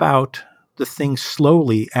type out the things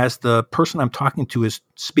slowly as the person I'm talking to is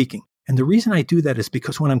speaking. And the reason I do that is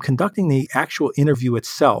because when I'm conducting the actual interview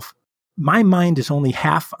itself, my mind is only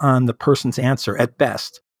half on the person's answer at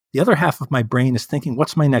best. The other half of my brain is thinking,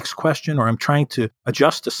 what's my next question? Or I'm trying to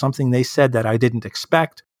adjust to something they said that I didn't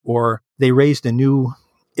expect, or they raised a new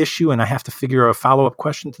issue and I have to figure out a follow-up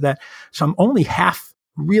question to that. So I'm only half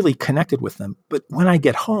really connected with them. But when I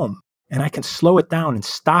get home, and I can slow it down and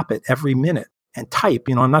stop it every minute and type.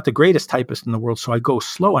 I'm not the greatest typist in the world, so I go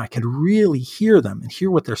slow and I can really hear them and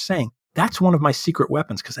hear what they're saying. That's one of my secret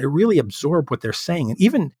weapons because I really absorb what they're saying. And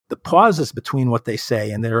even the pauses between what they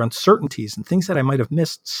say and their uncertainties and things that I might have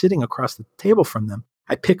missed sitting across the table from them,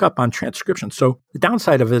 I pick up on transcription. So the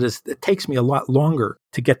downside of it is it takes me a lot longer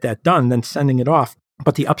to get that done than sending it off.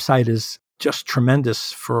 But the upside is just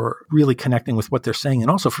tremendous for really connecting with what they're saying and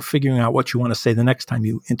also for figuring out what you want to say the next time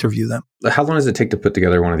you interview them. How long does it take to put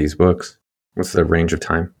together one of these books? What's the range of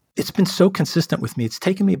time? It's been so consistent with me. It's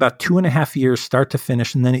taken me about 2.5 years start to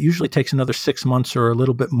finish, and then it usually takes another 6 months or a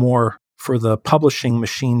little bit more for the publishing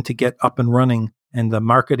machine to get up and running and the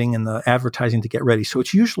marketing and the advertising to get ready. So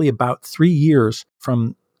it's usually about 3 years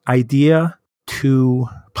from idea to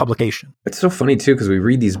publication. It's so funny too, because we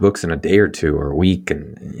read these books in a day or two or a week.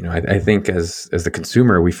 And, I think as the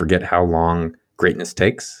consumer, we forget how long greatness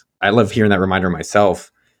takes. I love hearing that reminder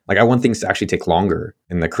myself. Like I want things to actually take longer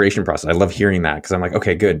in the creation process. I love hearing that because I'm like,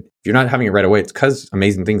 okay, good. If you're not having it right away, it's because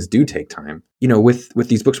amazing things do take time. With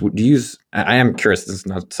these books, do you use, I am curious, this is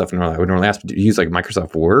not stuff I would normally ask, but do you use like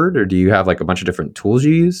Microsoft Word or do you have like a bunch of different tools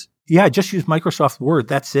you use? Yeah, I just use Microsoft Word.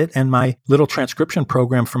 That's it. And my little transcription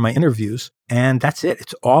program for my interviews. And that's it.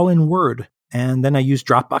 It's all in Word. And then I use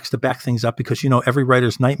Dropbox to back things up because, every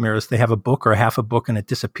writer's nightmare is they have a book or half a book and it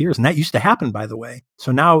disappears. And that used to happen, by the way.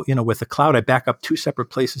 So now, with the cloud, I back up 2 separate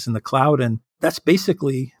places in the cloud. And that's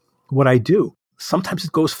basically what I do. Sometimes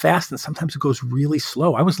it goes fast and sometimes it goes really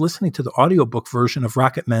slow. I was listening to the audiobook version of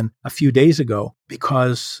Rocketmen a few days ago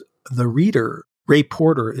because the reader, Ray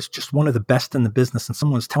Porter, is just one of the best in the business. And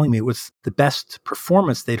someone was telling me it was the best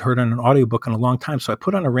performance they'd heard on an audiobook in a long time. So I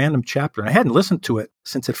put on a random chapter and I hadn't listened to it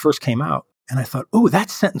since it first came out. And I thought, oh, that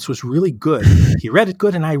sentence was really good. He read it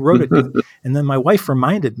good and I wrote it good. And then my wife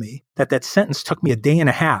reminded me that sentence took me a day and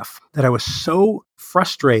a half, that I was so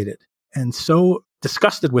frustrated and so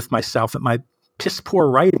disgusted with myself at my piss poor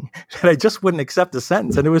writing that I just wouldn't accept the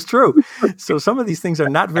sentence. And it was true. So some of these things are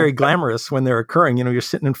not very glamorous when they're occurring. You're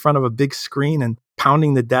sitting in front of a big screen and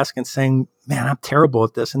pounding the desk and saying, man, I'm terrible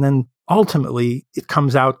at this. And then ultimately it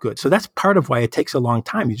comes out good. So that's part of why it takes a long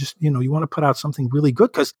time. You just, you want to put out something really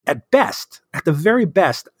good because at the very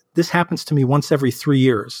best, this happens to me once every 3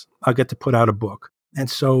 years. I'll get to put out a book. And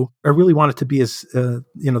so I really want it to be as, the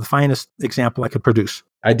finest example I could produce.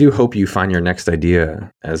 I do hope you find your next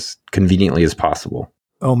idea as conveniently as possible.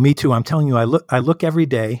 Oh, me too. I'm telling you, I look every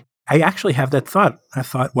day. I actually have that thought. I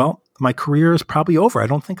thought, well, my career is probably over. I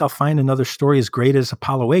don't think I'll find another story as great as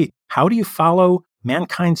Apollo 8. How do you follow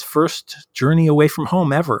mankind's first journey away from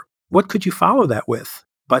home ever? What could you follow that with?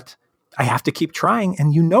 But I have to keep trying,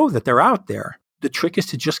 and that they're out there. The trick is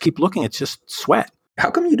to just keep looking. It's just sweat.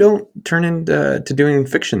 How come you don't turn into doing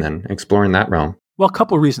fiction then, exploring that realm? Well, a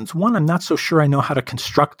couple of reasons. One, I'm not so sure I know how to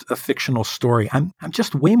construct a fictional story. I'm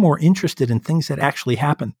just way more interested in things that actually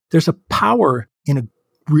happen. There's a power in a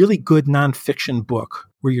really good nonfiction book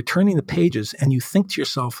where you're turning the pages and you think to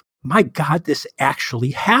yourself, my God, this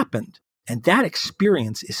actually happened. And that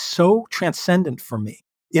experience is so transcendent for me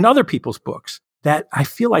in other people's books that I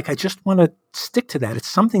feel like I just want to stick to that. It's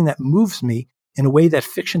something that moves me in a way that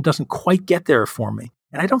fiction doesn't quite get there for me.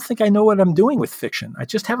 And I don't think I know what I'm doing with fiction. I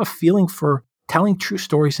just have a feeling for telling true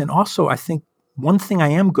stories. And also, I think one thing I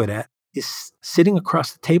am good at is sitting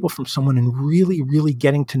across the table from someone and really, really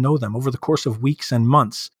getting to know them over the course of weeks and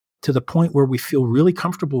months to the point where we feel really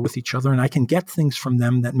comfortable with each other and I can get things from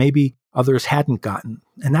them that maybe others hadn't gotten.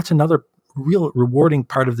 And that's another real rewarding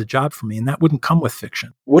part of the job for me. And that wouldn't come with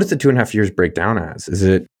fiction. What does the 2.5 years break down as? Is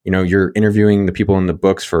it, you're interviewing the people in the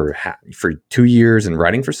books for 2 years and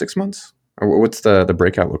writing for 6 months? Or what's the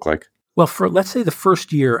breakout look like? Well, for let's say the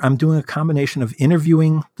first year, I'm doing a combination of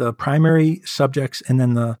interviewing the primary subjects and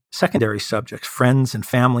then the secondary subjects, friends and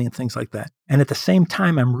family and things like that. And at the same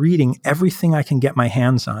time, I'm reading everything I can get my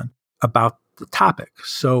hands on about the topic.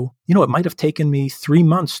 So, it might have taken me 3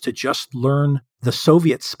 months to just learn the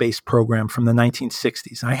Soviet space program from the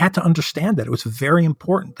 1960s. I had to understand that. It was very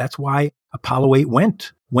important. That's why Apollo 8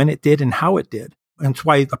 went when it did and how it did. And it's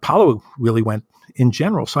why Apollo really went in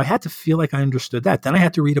general. So I had to feel like I understood that. Then I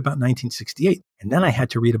had to read about 1968. And then I had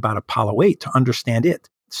to read about Apollo 8 to understand it.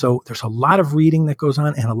 So there's a lot of reading that goes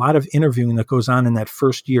on and a lot of interviewing that goes on in that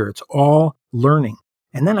first year. It's all learning.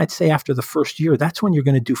 And then I'd say after the first year, that's when you're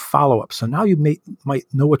going to do follow-up. So now you might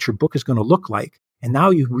know what your book is going to look like. And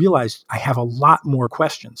now you realize I have a lot more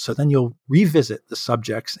questions. So then you'll revisit the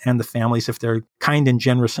subjects and the families if they're kind and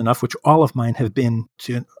generous enough, which all of mine have been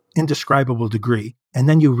to an indescribable degree. And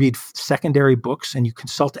then you read secondary books and you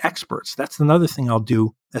consult experts. That's another thing I'll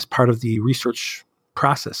do as part of the research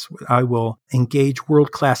process. I will engage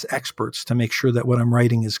world-class experts to make sure that what I'm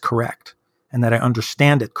writing is correct and that I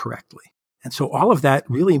understand it correctly. And so all of that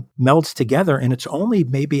really melds together. And it's only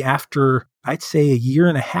maybe after, I'd say, 1.5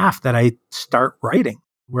 years that I start writing,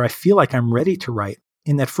 where I feel like I'm ready to write.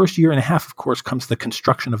 In that first 1.5 years, of course, comes the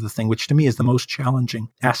construction of the thing, which to me is the most challenging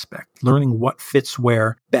aspect, learning what fits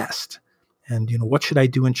where best. And, what should I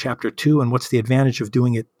do in chapter 2? And what's the advantage of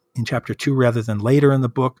doing it in chapter 2 rather than later in the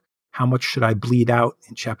book? How much should I bleed out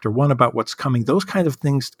in chapter 1 about what's coming? Those kind of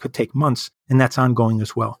things could take months, and that's ongoing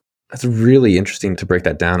as well. That's really interesting to break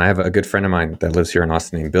that down. I have a good friend of mine that lives here in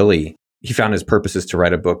Austin named Billy. He found his purpose is to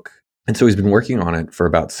write a book. And so he's been working on it for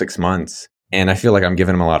about 6 months. And I feel like I'm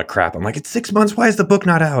giving him a lot of crap. I'm like, it's 6 months. Why is the book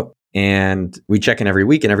not out? And we check in every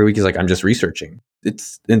week. And every week he's like, I'm just researching.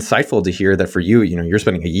 It's insightful to hear that for you, you're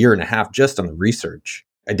spending 1.5 years just on the research.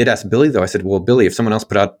 I did ask Billy, though. I said, well, Billy, if someone else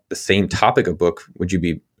put out the same topic of book,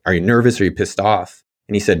 are you nervous? Are you pissed off?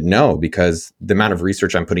 And he said, no, because the amount of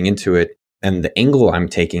research I'm putting into it and the angle I'm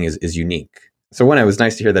taking is unique. So one, it was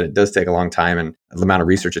nice to hear that it does take a long time and the amount of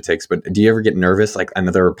research it takes. But do you ever get nervous, like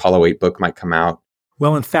another Apollo 8 book might come out?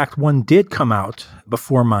 Well, in fact, one did come out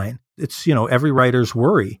before mine. It's, every writer's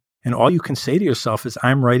worry. And all you can say to yourself is,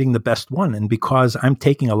 I'm writing the best one. And because I'm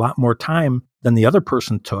taking a lot more time than the other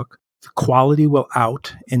person took, the quality will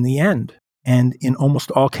out in the end. And in almost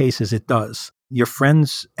all cases, it does. Your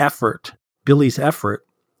friend's effort, Billy's effort,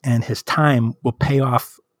 and his time will pay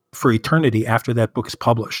off for eternity after that book is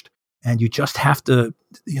published. And you just have to,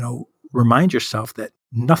 remind yourself that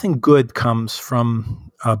nothing good comes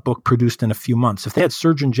from a book produced in a few months. If they had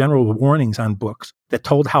Surgeon General warnings on books that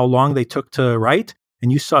told how long they took to write,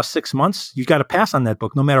 and you saw 6 months, you got to pass on that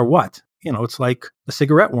book no matter what. It's like a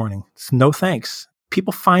cigarette warning. It's no thanks.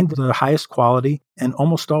 People find the highest quality, and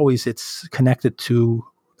almost always it's connected to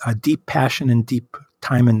a deep passion and deep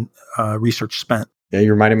time and research spent. Yeah,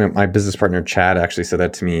 you reminded me of my business partner, Chad, actually said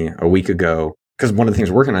that to me a week ago, because one of the things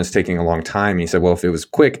we're working on is taking a long time. He said, well, if it was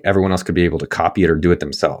quick, everyone else could be able to copy it or do it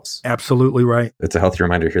themselves. Absolutely right. It's a healthy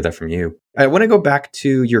reminder to hear that from you. I want to go back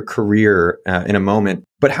to your career in a moment,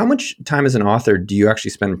 but how much time as an author do you actually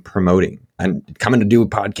spend promoting and coming to do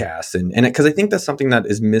podcasts? And because I think that's something that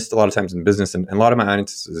is missed a lot of times in business. And a lot of my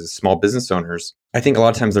audience is small business owners. I think a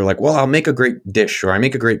lot of times they're like, well, I'll make a great dish, or I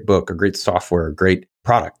make a great book, a great software, a great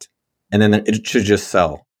product, and then it should just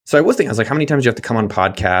sell. So I was thinking, I was like, how many times do you have to come on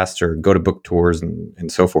podcasts or go to book tours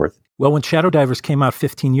and so forth? Well, when Shadow Divers came out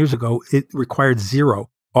 15 years ago, it required 0.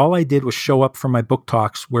 All I did was show up for my book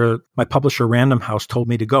talks where my publisher Random House told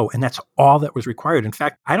me to go. And that's all that was required. In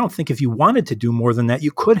fact, I don't think if you wanted to do more than that,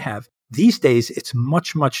 you could have. These days, it's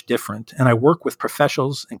much, much different. And I work with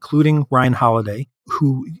professionals, including Ryan Holiday,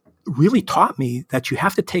 who really taught me that you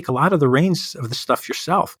have to take a lot of the reins of the stuff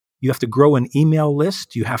yourself. You have to grow an email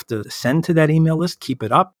list. You have to send to that email list, keep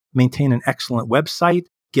it up, maintain an excellent website,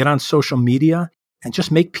 get on social media, and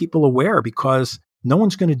just make people aware, because no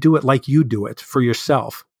one's going to do it like you do it for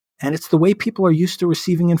yourself. And it's the way people are used to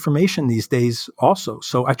receiving information these days also.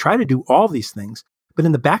 So I try to do all these things. But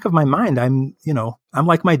in the back of my mind, I'm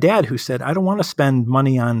like my dad who said, I don't want to spend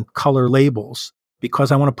money on color labels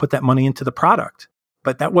because I want to put that money into the product.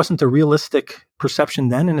 But that wasn't a realistic perception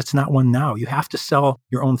then, and it's not one now. You have to sell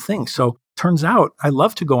your own thing. So turns out I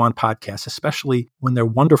love to go on podcasts, especially when they're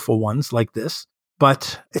wonderful ones like this,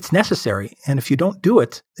 but it's necessary. And if you don't do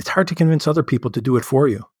it, it's hard to convince other people to do it for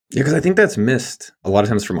you. Yeah, because I think that's missed a lot of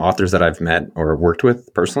times from authors that I've met or worked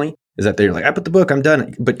with personally, is that they're like, I put the book, I'm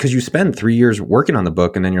done. But because you spend 3 years working on the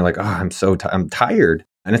book and then you're like, oh, I'm tired.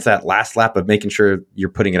 And it's that last lap of making sure you're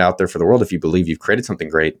putting it out there for the world if you believe you've created something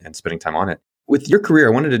great and spending time on it. With your career,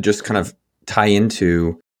 I wanted to just kind of tie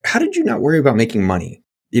into, how did you not worry about making money?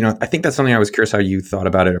 I think that's something I was curious how you thought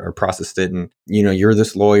about it or processed it. And, you're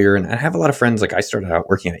this lawyer, and I have a lot of friends, like I started out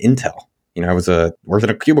working at Intel. I was working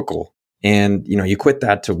in a cubicle, and, you quit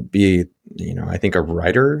that to be, I think a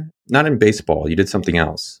writer, not in baseball. You did something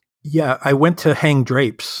else. Yeah, I went to hang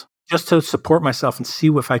drapes just to support myself and see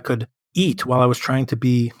if I could eat while I was trying to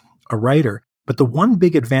be a writer. But the one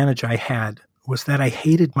big advantage I had was that I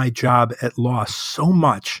hated my job at law so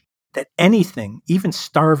much that anything, even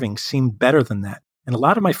starving, seemed better than that. And a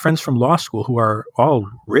lot of my friends from law school who are all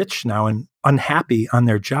rich now and unhappy on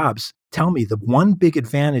their jobs tell me the one big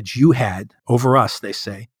advantage you had over us, they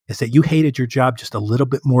say, is that you hated your job just a little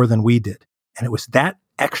bit more than we did. And it was that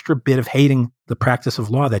extra bit of hating the practice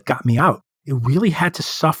of law that got me out. It really had to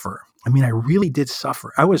suffer. I mean, I really did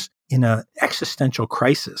suffer. I was in an existential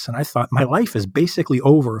crisis, and I thought my life is basically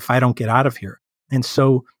over if I don't get out of here. And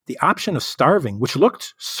so the option of starving, which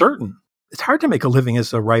looked certain, it's hard to make a living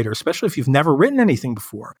as a writer, especially if you've never written anything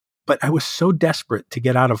before. But I was so desperate to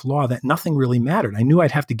get out of law that nothing really mattered. I knew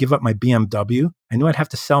I'd have to give up my BMW. I knew I'd have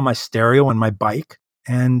to sell my stereo and my bike.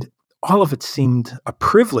 And all of it seemed a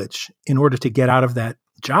privilege in order to get out of that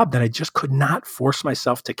job that I just could not force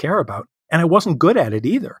myself to care about. And I wasn't good at it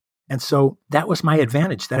either. And so that was my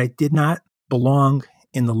advantage, that I did not belong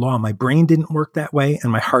in the law. My brain didn't work that way,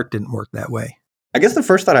 and my heart didn't work that way. I guess the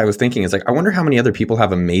first thought I was thinking is like, I wonder how many other people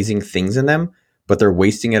have amazing things in them, but they're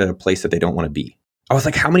wasting it at a place that they don't want to be. I was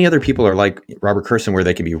like, how many other people are like Robert Kurson, where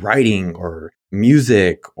they can be writing or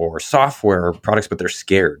music or software or products, but they're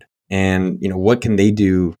scared? And, what can they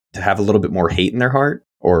do to have a little bit more hate in their heart,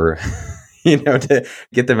 or, to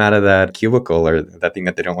get them out of that cubicle or that thing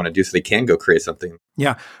that they don't want to do so they can go create something?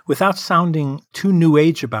 Yeah. Without sounding too new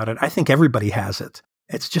age about it, I think everybody has it.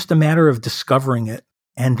 It's just a matter of discovering it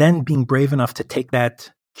and then being brave enough to take that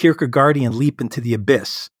Kierkegaardian leap into the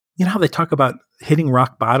abyss. You know how they talk about hitting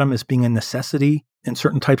rock bottom as being a necessity in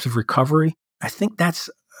certain types of recovery? I think that's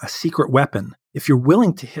a secret weapon. If you're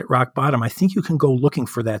willing to hit rock bottom, I think you can go looking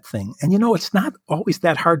for that thing. And it's not always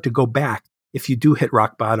that hard to go back if you do hit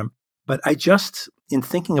rock bottom. But I just, in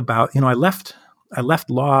thinking about, I left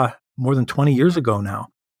law more than 20 years ago now,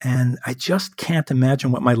 and I just can't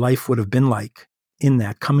imagine what my life would have been like in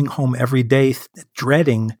that, coming home every day,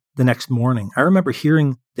 dreading the next morning. I remember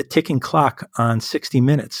hearing the ticking clock on 60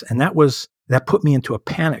 Minutes, and that put me into a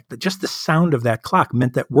panic. But just the sound of that clock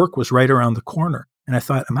meant that work was right around the corner. And I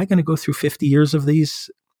thought, am I going to go through 50 years of these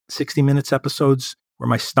 60 Minutes episodes where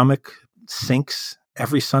my stomach sinks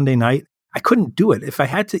every Sunday night? I couldn't do it. If I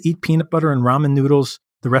had to eat peanut butter and ramen noodles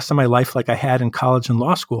the rest of my life like I had in college and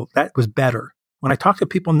law school, that was better. When I talk to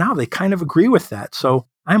people now, they kind of agree with that. So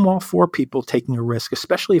I'm all for people taking a risk,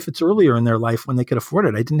 especially if it's earlier in their life when they could afford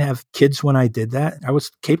it. I didn't have kids when I did that. I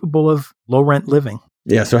was capable of low rent living.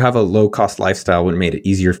 Yeah, so have a low cost lifestyle would have made it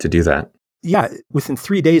easier to do that. Yeah, within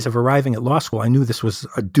 3 days of arriving at law school, I knew this was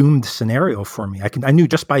a doomed scenario for me. I knew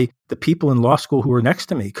just by the people in law school who were next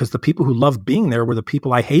to me, because the people who loved being there were the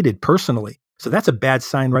people I hated personally. So that's a bad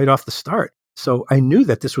sign right off the start. So I knew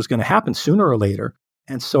that this was going to happen sooner or later.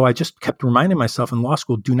 And so I just kept reminding myself in law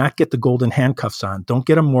school, do not get the golden handcuffs on. Don't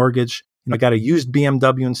get a mortgage. I got a used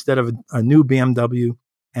BMW instead of a new BMW.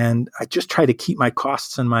 And I just try to keep my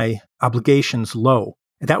costs and my obligations low.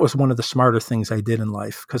 And that was one of the smarter things I did in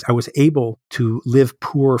life, because I was able to live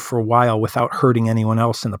poor for a while without hurting anyone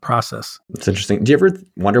else in the process. It's interesting. Do you ever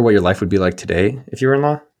wonder what your life would be like today if you were in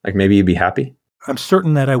law? Like maybe you'd be happy? I'm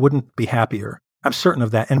certain that I wouldn't be happier. I'm certain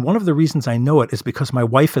of that. And one of the reasons I know it is because my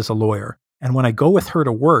wife is a lawyer. And when I go with her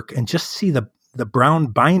to work and just see the brown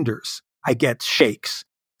binders, I get shakes.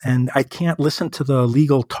 And I can't listen to the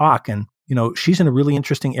legal talk. And she's in a really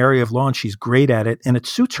interesting area of law and she's great at it, and it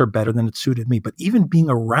suits her better than it suited me. But even being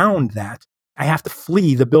around that, I have to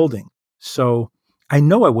flee the building. So I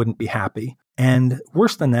know I wouldn't be happy. And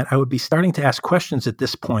worse than that, I would be starting to ask questions at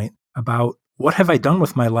this point about what have I done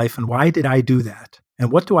with my life and why did I do that?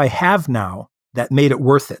 And what do I have now that made it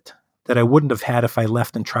worth it, that I wouldn't have had if I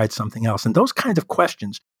left and tried something else? And those kinds of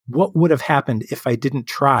questions, what would have happened if I didn't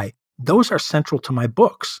try? those are central to my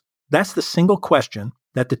books. That's the single question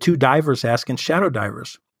that the two divers ask in Shadow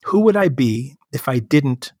Divers. Who would I be if I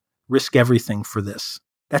didn't risk everything for this?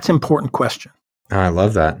 That's an important question. I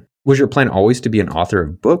love that. Was your plan always to be an author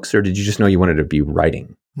of books, or did you just know you wanted to be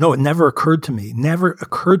writing? No, it never occurred to me. Never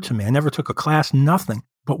occurred to me. I never took a class, nothing.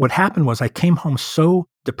 But what happened was I came home so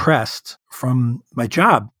depressed from my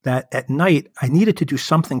job that at night I needed to do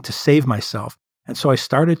something to save myself. And so I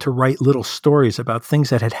started to write little stories about things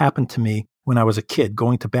that had happened to me when I was a kid,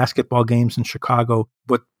 going to basketball games in Chicago,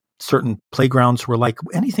 what certain playgrounds were like,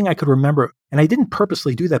 anything I could remember. And I didn't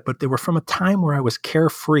purposely do that, but they were from a time where I was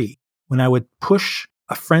carefree, when I would push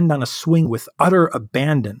a friend on a swing with utter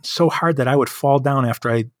abandon, so hard that I would fall down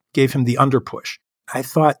after I gave him the underpush. I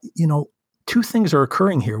thought, two things are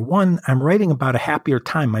occurring here. One, I'm writing about a happier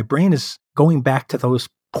time. My brain is going back to those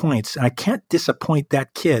points, and I can't disappoint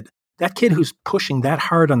that kid. That kid who's pushing that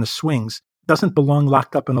hard on the swings doesn't belong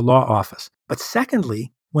locked up in a law office. But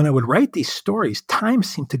secondly, when I would write these stories, time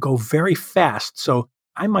seemed to go very fast. So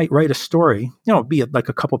I might write a story, be it like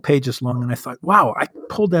a couple pages long. And I thought, wow, I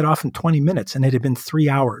pulled that off in 20 minutes and it had been 3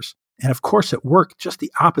 hours. And of course it worked. Just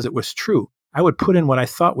the opposite was true. I would put in what I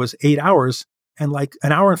thought was 8 hours and like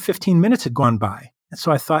an hour and 15 minutes had gone by. And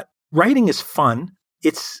so I thought, writing is fun.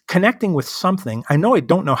 It's connecting with something. I know I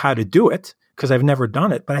don't know how to do it because I've never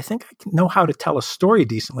done it, but I think I can know how to tell a story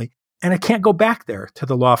decently. And I can't go back there to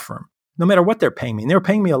the law firm, no matter what they're paying me. And they were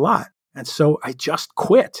paying me a lot. And so I just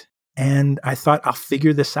quit. And I thought, I'll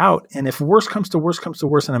figure this out. And if worse comes to worse,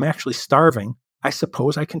 and I'm actually starving, I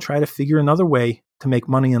suppose I can try to figure another way to make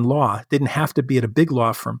money in law. It didn't have to be at a big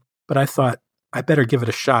law firm. But I thought, I better give it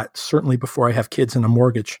a shot, certainly before I have kids and a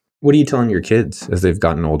mortgage. What are you telling your kids as they've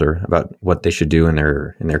gotten older about what they should do in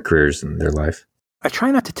their careers and their life? I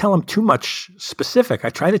try not to tell them too much specific. I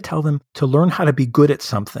try to tell them to learn how to be good at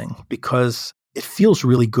something because it feels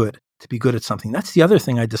really good to be good at something. That's the other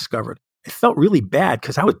thing I discovered. It felt really bad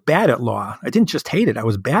because I was bad at law. I didn't just hate it. I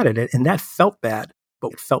was bad at it. And that felt bad,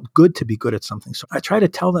 but it felt good to be good at something. So I try to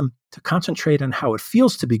tell them to concentrate on how it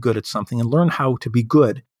feels to be good at something and learn how to be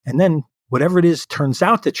good. And then whatever it is turns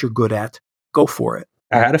out that you're good at, go for it.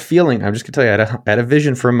 I had a feeling, I'm just going to tell you, I had a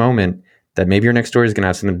vision for a moment that maybe your next story is going to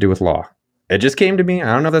have something to do with law. It just came to me.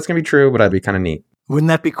 I don't know if that's going to be true, but that'd be kind of neat. Wouldn't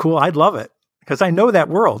that be cool? I'd love it because I know that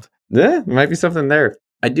world. Yeah, there might be something there.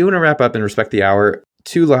 I do want to wrap up and respect the hour.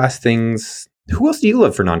 Two last things. Who else do you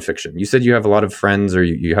love for nonfiction? You said you have a lot of friends or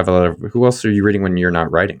you have a lot of, who else are you reading when you're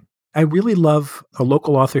not writing? I really love a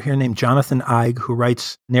local author here named Jonathan Eig, who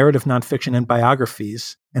writes narrative nonfiction and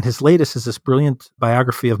biographies. And his latest is this brilliant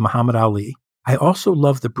biography of Muhammad Ali. I also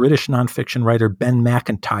love the British nonfiction writer Ben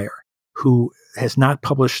Macintyre, who has not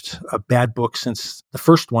published a bad book since the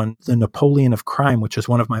first one, The Napoleon of Crime, which is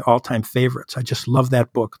one of my all-time favorites. I just love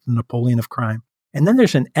that book, The Napoleon of Crime. And then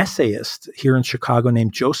there's an essayist here in Chicago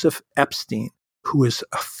named Joseph Epstein, who is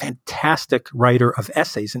a fantastic writer of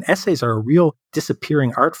essays. And essays are a real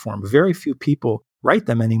disappearing art form. Very few people write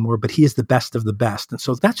them anymore, but he is the best of the best. And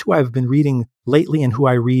so that's who I've been reading lately and who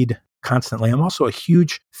I read constantly. I'm also a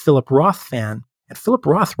huge Philip Roth fan. And Philip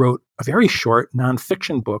Roth wrote a very short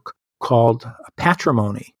nonfiction book called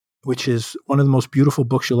Patrimony, which is one of the most beautiful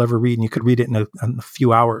books you'll ever read. And you could read it in a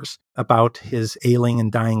few hours about his ailing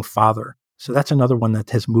and dying father. So that's another one that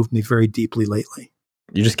has moved me very deeply lately.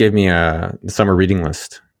 You just gave me the summer reading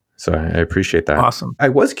list. So I appreciate that. Awesome. I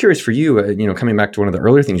was curious for you, coming back to one of the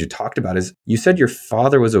earlier things you talked about is you said your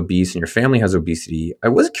father was obese and your family has obesity. I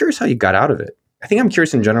was curious how you got out of it. I think I'm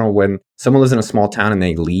curious in general when someone lives in a small town and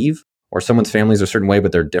they leave or someone's family is a certain way,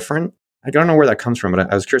 but they're different. I don't know where that comes from,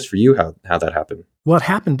 but I was curious for you how that happened. Well, it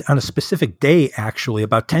happened on a specific day, actually,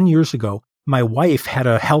 about 10 years ago. My wife had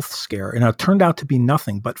a health scare, and it turned out to be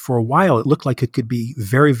nothing. But for a while, it looked like it could be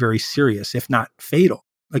very, very serious, if not fatal.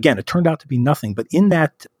 Again, it turned out to be nothing. But in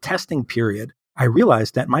that testing period, I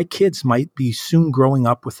realized that my kids might be soon growing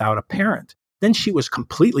up without a parent. Then she was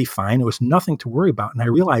completely fine. It was nothing to worry about. And I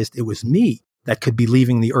realized it was me that could be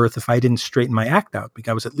leaving the earth if I didn't straighten my act out,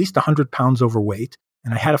 because I was at least 100 pounds overweight.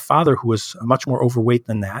 And I had a father who was much more overweight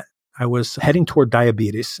than that. I was heading toward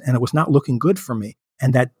diabetes, and it was not looking good for me.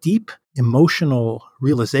 And that deep emotional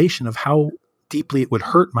realization of how deeply it would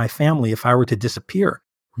hurt my family if I were to disappear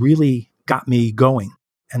really got me going.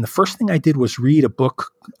 And the first thing I did was read a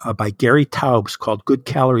book by Gary Taubes called Good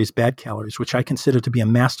Calories, Bad Calories, which I consider to be a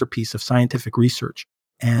masterpiece of scientific research.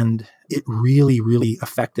 And it really, really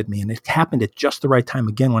affected me. And it happened at just the right time,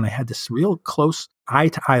 again, when I had this real close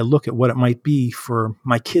eye-to-eye look at what it might be for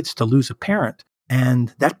my kids to lose a parent.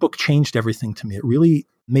 And that book changed everything to me. It really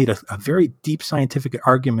made a very deep scientific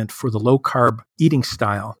argument for the low-carb eating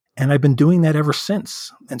style. And I've been doing that ever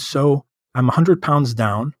since. And so I'm 100 pounds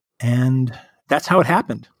down. And that's how it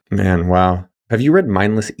happened. Man, wow. Have you read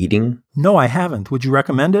Mindless Eating? No, I haven't. Would you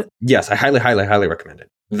recommend it? Yes, I highly, highly, highly recommend it.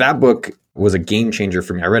 That book was a game changer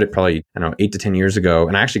for me. I read it probably, 8 to 10 years ago,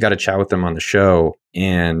 and I actually got to chat with them on the show,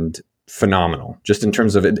 and phenomenal. Just in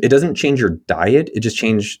terms of it doesn't change your diet. It just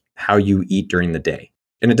changed how you eat during the day.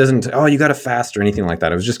 And it doesn't, you got to fast or anything like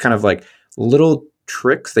that. It was just kind of like little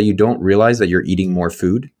tricks that you don't realize that you're eating more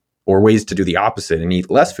food, or ways to do the opposite and eat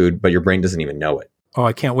less food, but your brain doesn't even know it. Oh,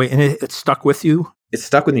 I can't wait. And it stuck with you? It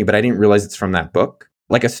stuck with me, but I didn't realize it's from that book.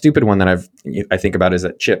 Like a stupid one that I think about is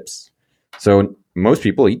that chips. So most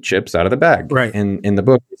people eat chips out of the bag. Right. And in the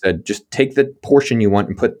book, it said, just take the portion you want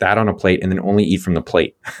and put that on a plate and then only eat from the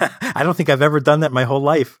plate. I don't think I've ever done that my whole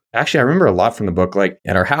life. Actually, I remember a lot from the book. Like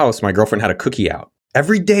at our house, my girlfriend had a cookie out.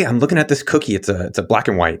 Every day I'm looking at this cookie. It's a black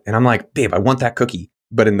and white. And I'm like, babe, I want that cookie.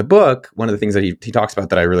 But in the book, one of the things that he talks about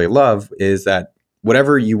that I really love is that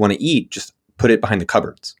whatever you want to eat, just put it behind the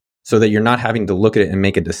cupboards so that you're not having to look at it and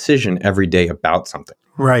make a decision every day about something.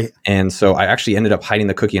 Right. And so I actually ended up hiding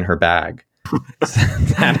the cookie in her bag so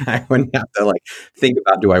that I wouldn't have to think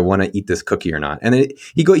about, do I want to eat this cookie or not? And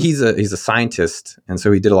he's a scientist. And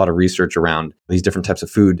so he did a lot of research around these different types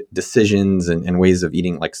of food decisions and ways of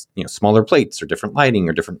eating, smaller plates or different lighting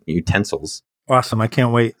or different utensils. Awesome. I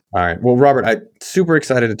can't wait. All right. Well, Robert, I'm super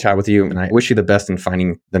excited to chat with you, and I wish you the best in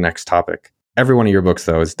finding the next topic. Every one of your books,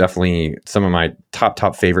 though, is definitely some of my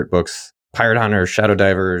top favorite books. Pirate Hunter, Shadow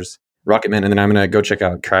Divers, Rocketman, and then I'm going to go check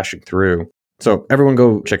out Crashing Through. So everyone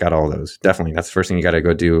go check out all those. Definitely. That's the first thing you got to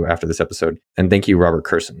go do after this episode. And thank you, Robert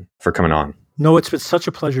Kurson, for coming on. No, it's been such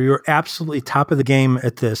a pleasure. You're absolutely top of the game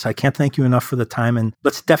at this. I can't thank you enough for the time, and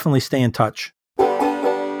let's definitely stay in touch.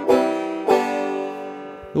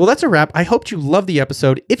 Well, that's a wrap. I hoped you loved the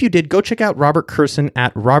episode. If you did, go check out Robert Kurson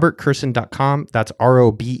at robertkurson.com. That's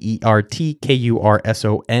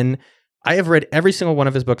ROBERTKURSON. I have read every single one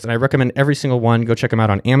of his books, and I recommend every single one. Go check them out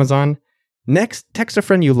on Amazon. Next, text a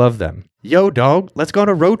friend you love them. Yo, dog, let's go on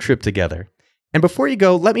a road trip together. And before you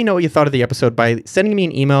go, let me know what you thought of the episode by sending me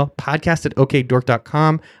an email,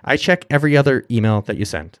 podcast@okdork.com. I check every other email that you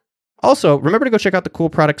send. Also, remember to go check out the cool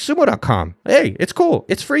product, sumo.com. Hey, it's cool.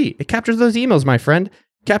 It's free. It captures those emails, my friend.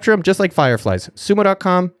 Capture them just like fireflies.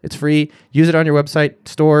 Sumo.com. It's free. Use it on your website,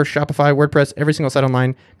 store, Shopify, WordPress, every single site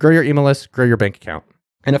online. Grow your email list, grow your bank account.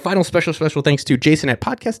 And a final special thanks to Jason at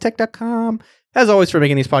podcasttech.com, as always, for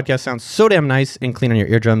making these podcasts sound so damn nice and clean on your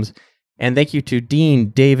eardrums. And thank you to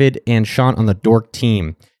Dean, David, and Sean on the Dork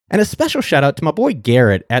team. And a special shout out to my boy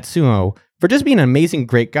Garrett at Sumo for just being an amazing,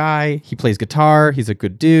 great guy. He plays guitar. He's a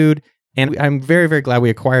good dude. And I'm very, very glad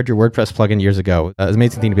we acquired your WordPress plugin years ago. It was an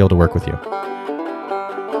amazing thing to be able to work with you.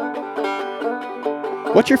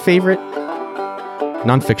 What's your favorite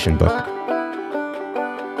nonfiction book?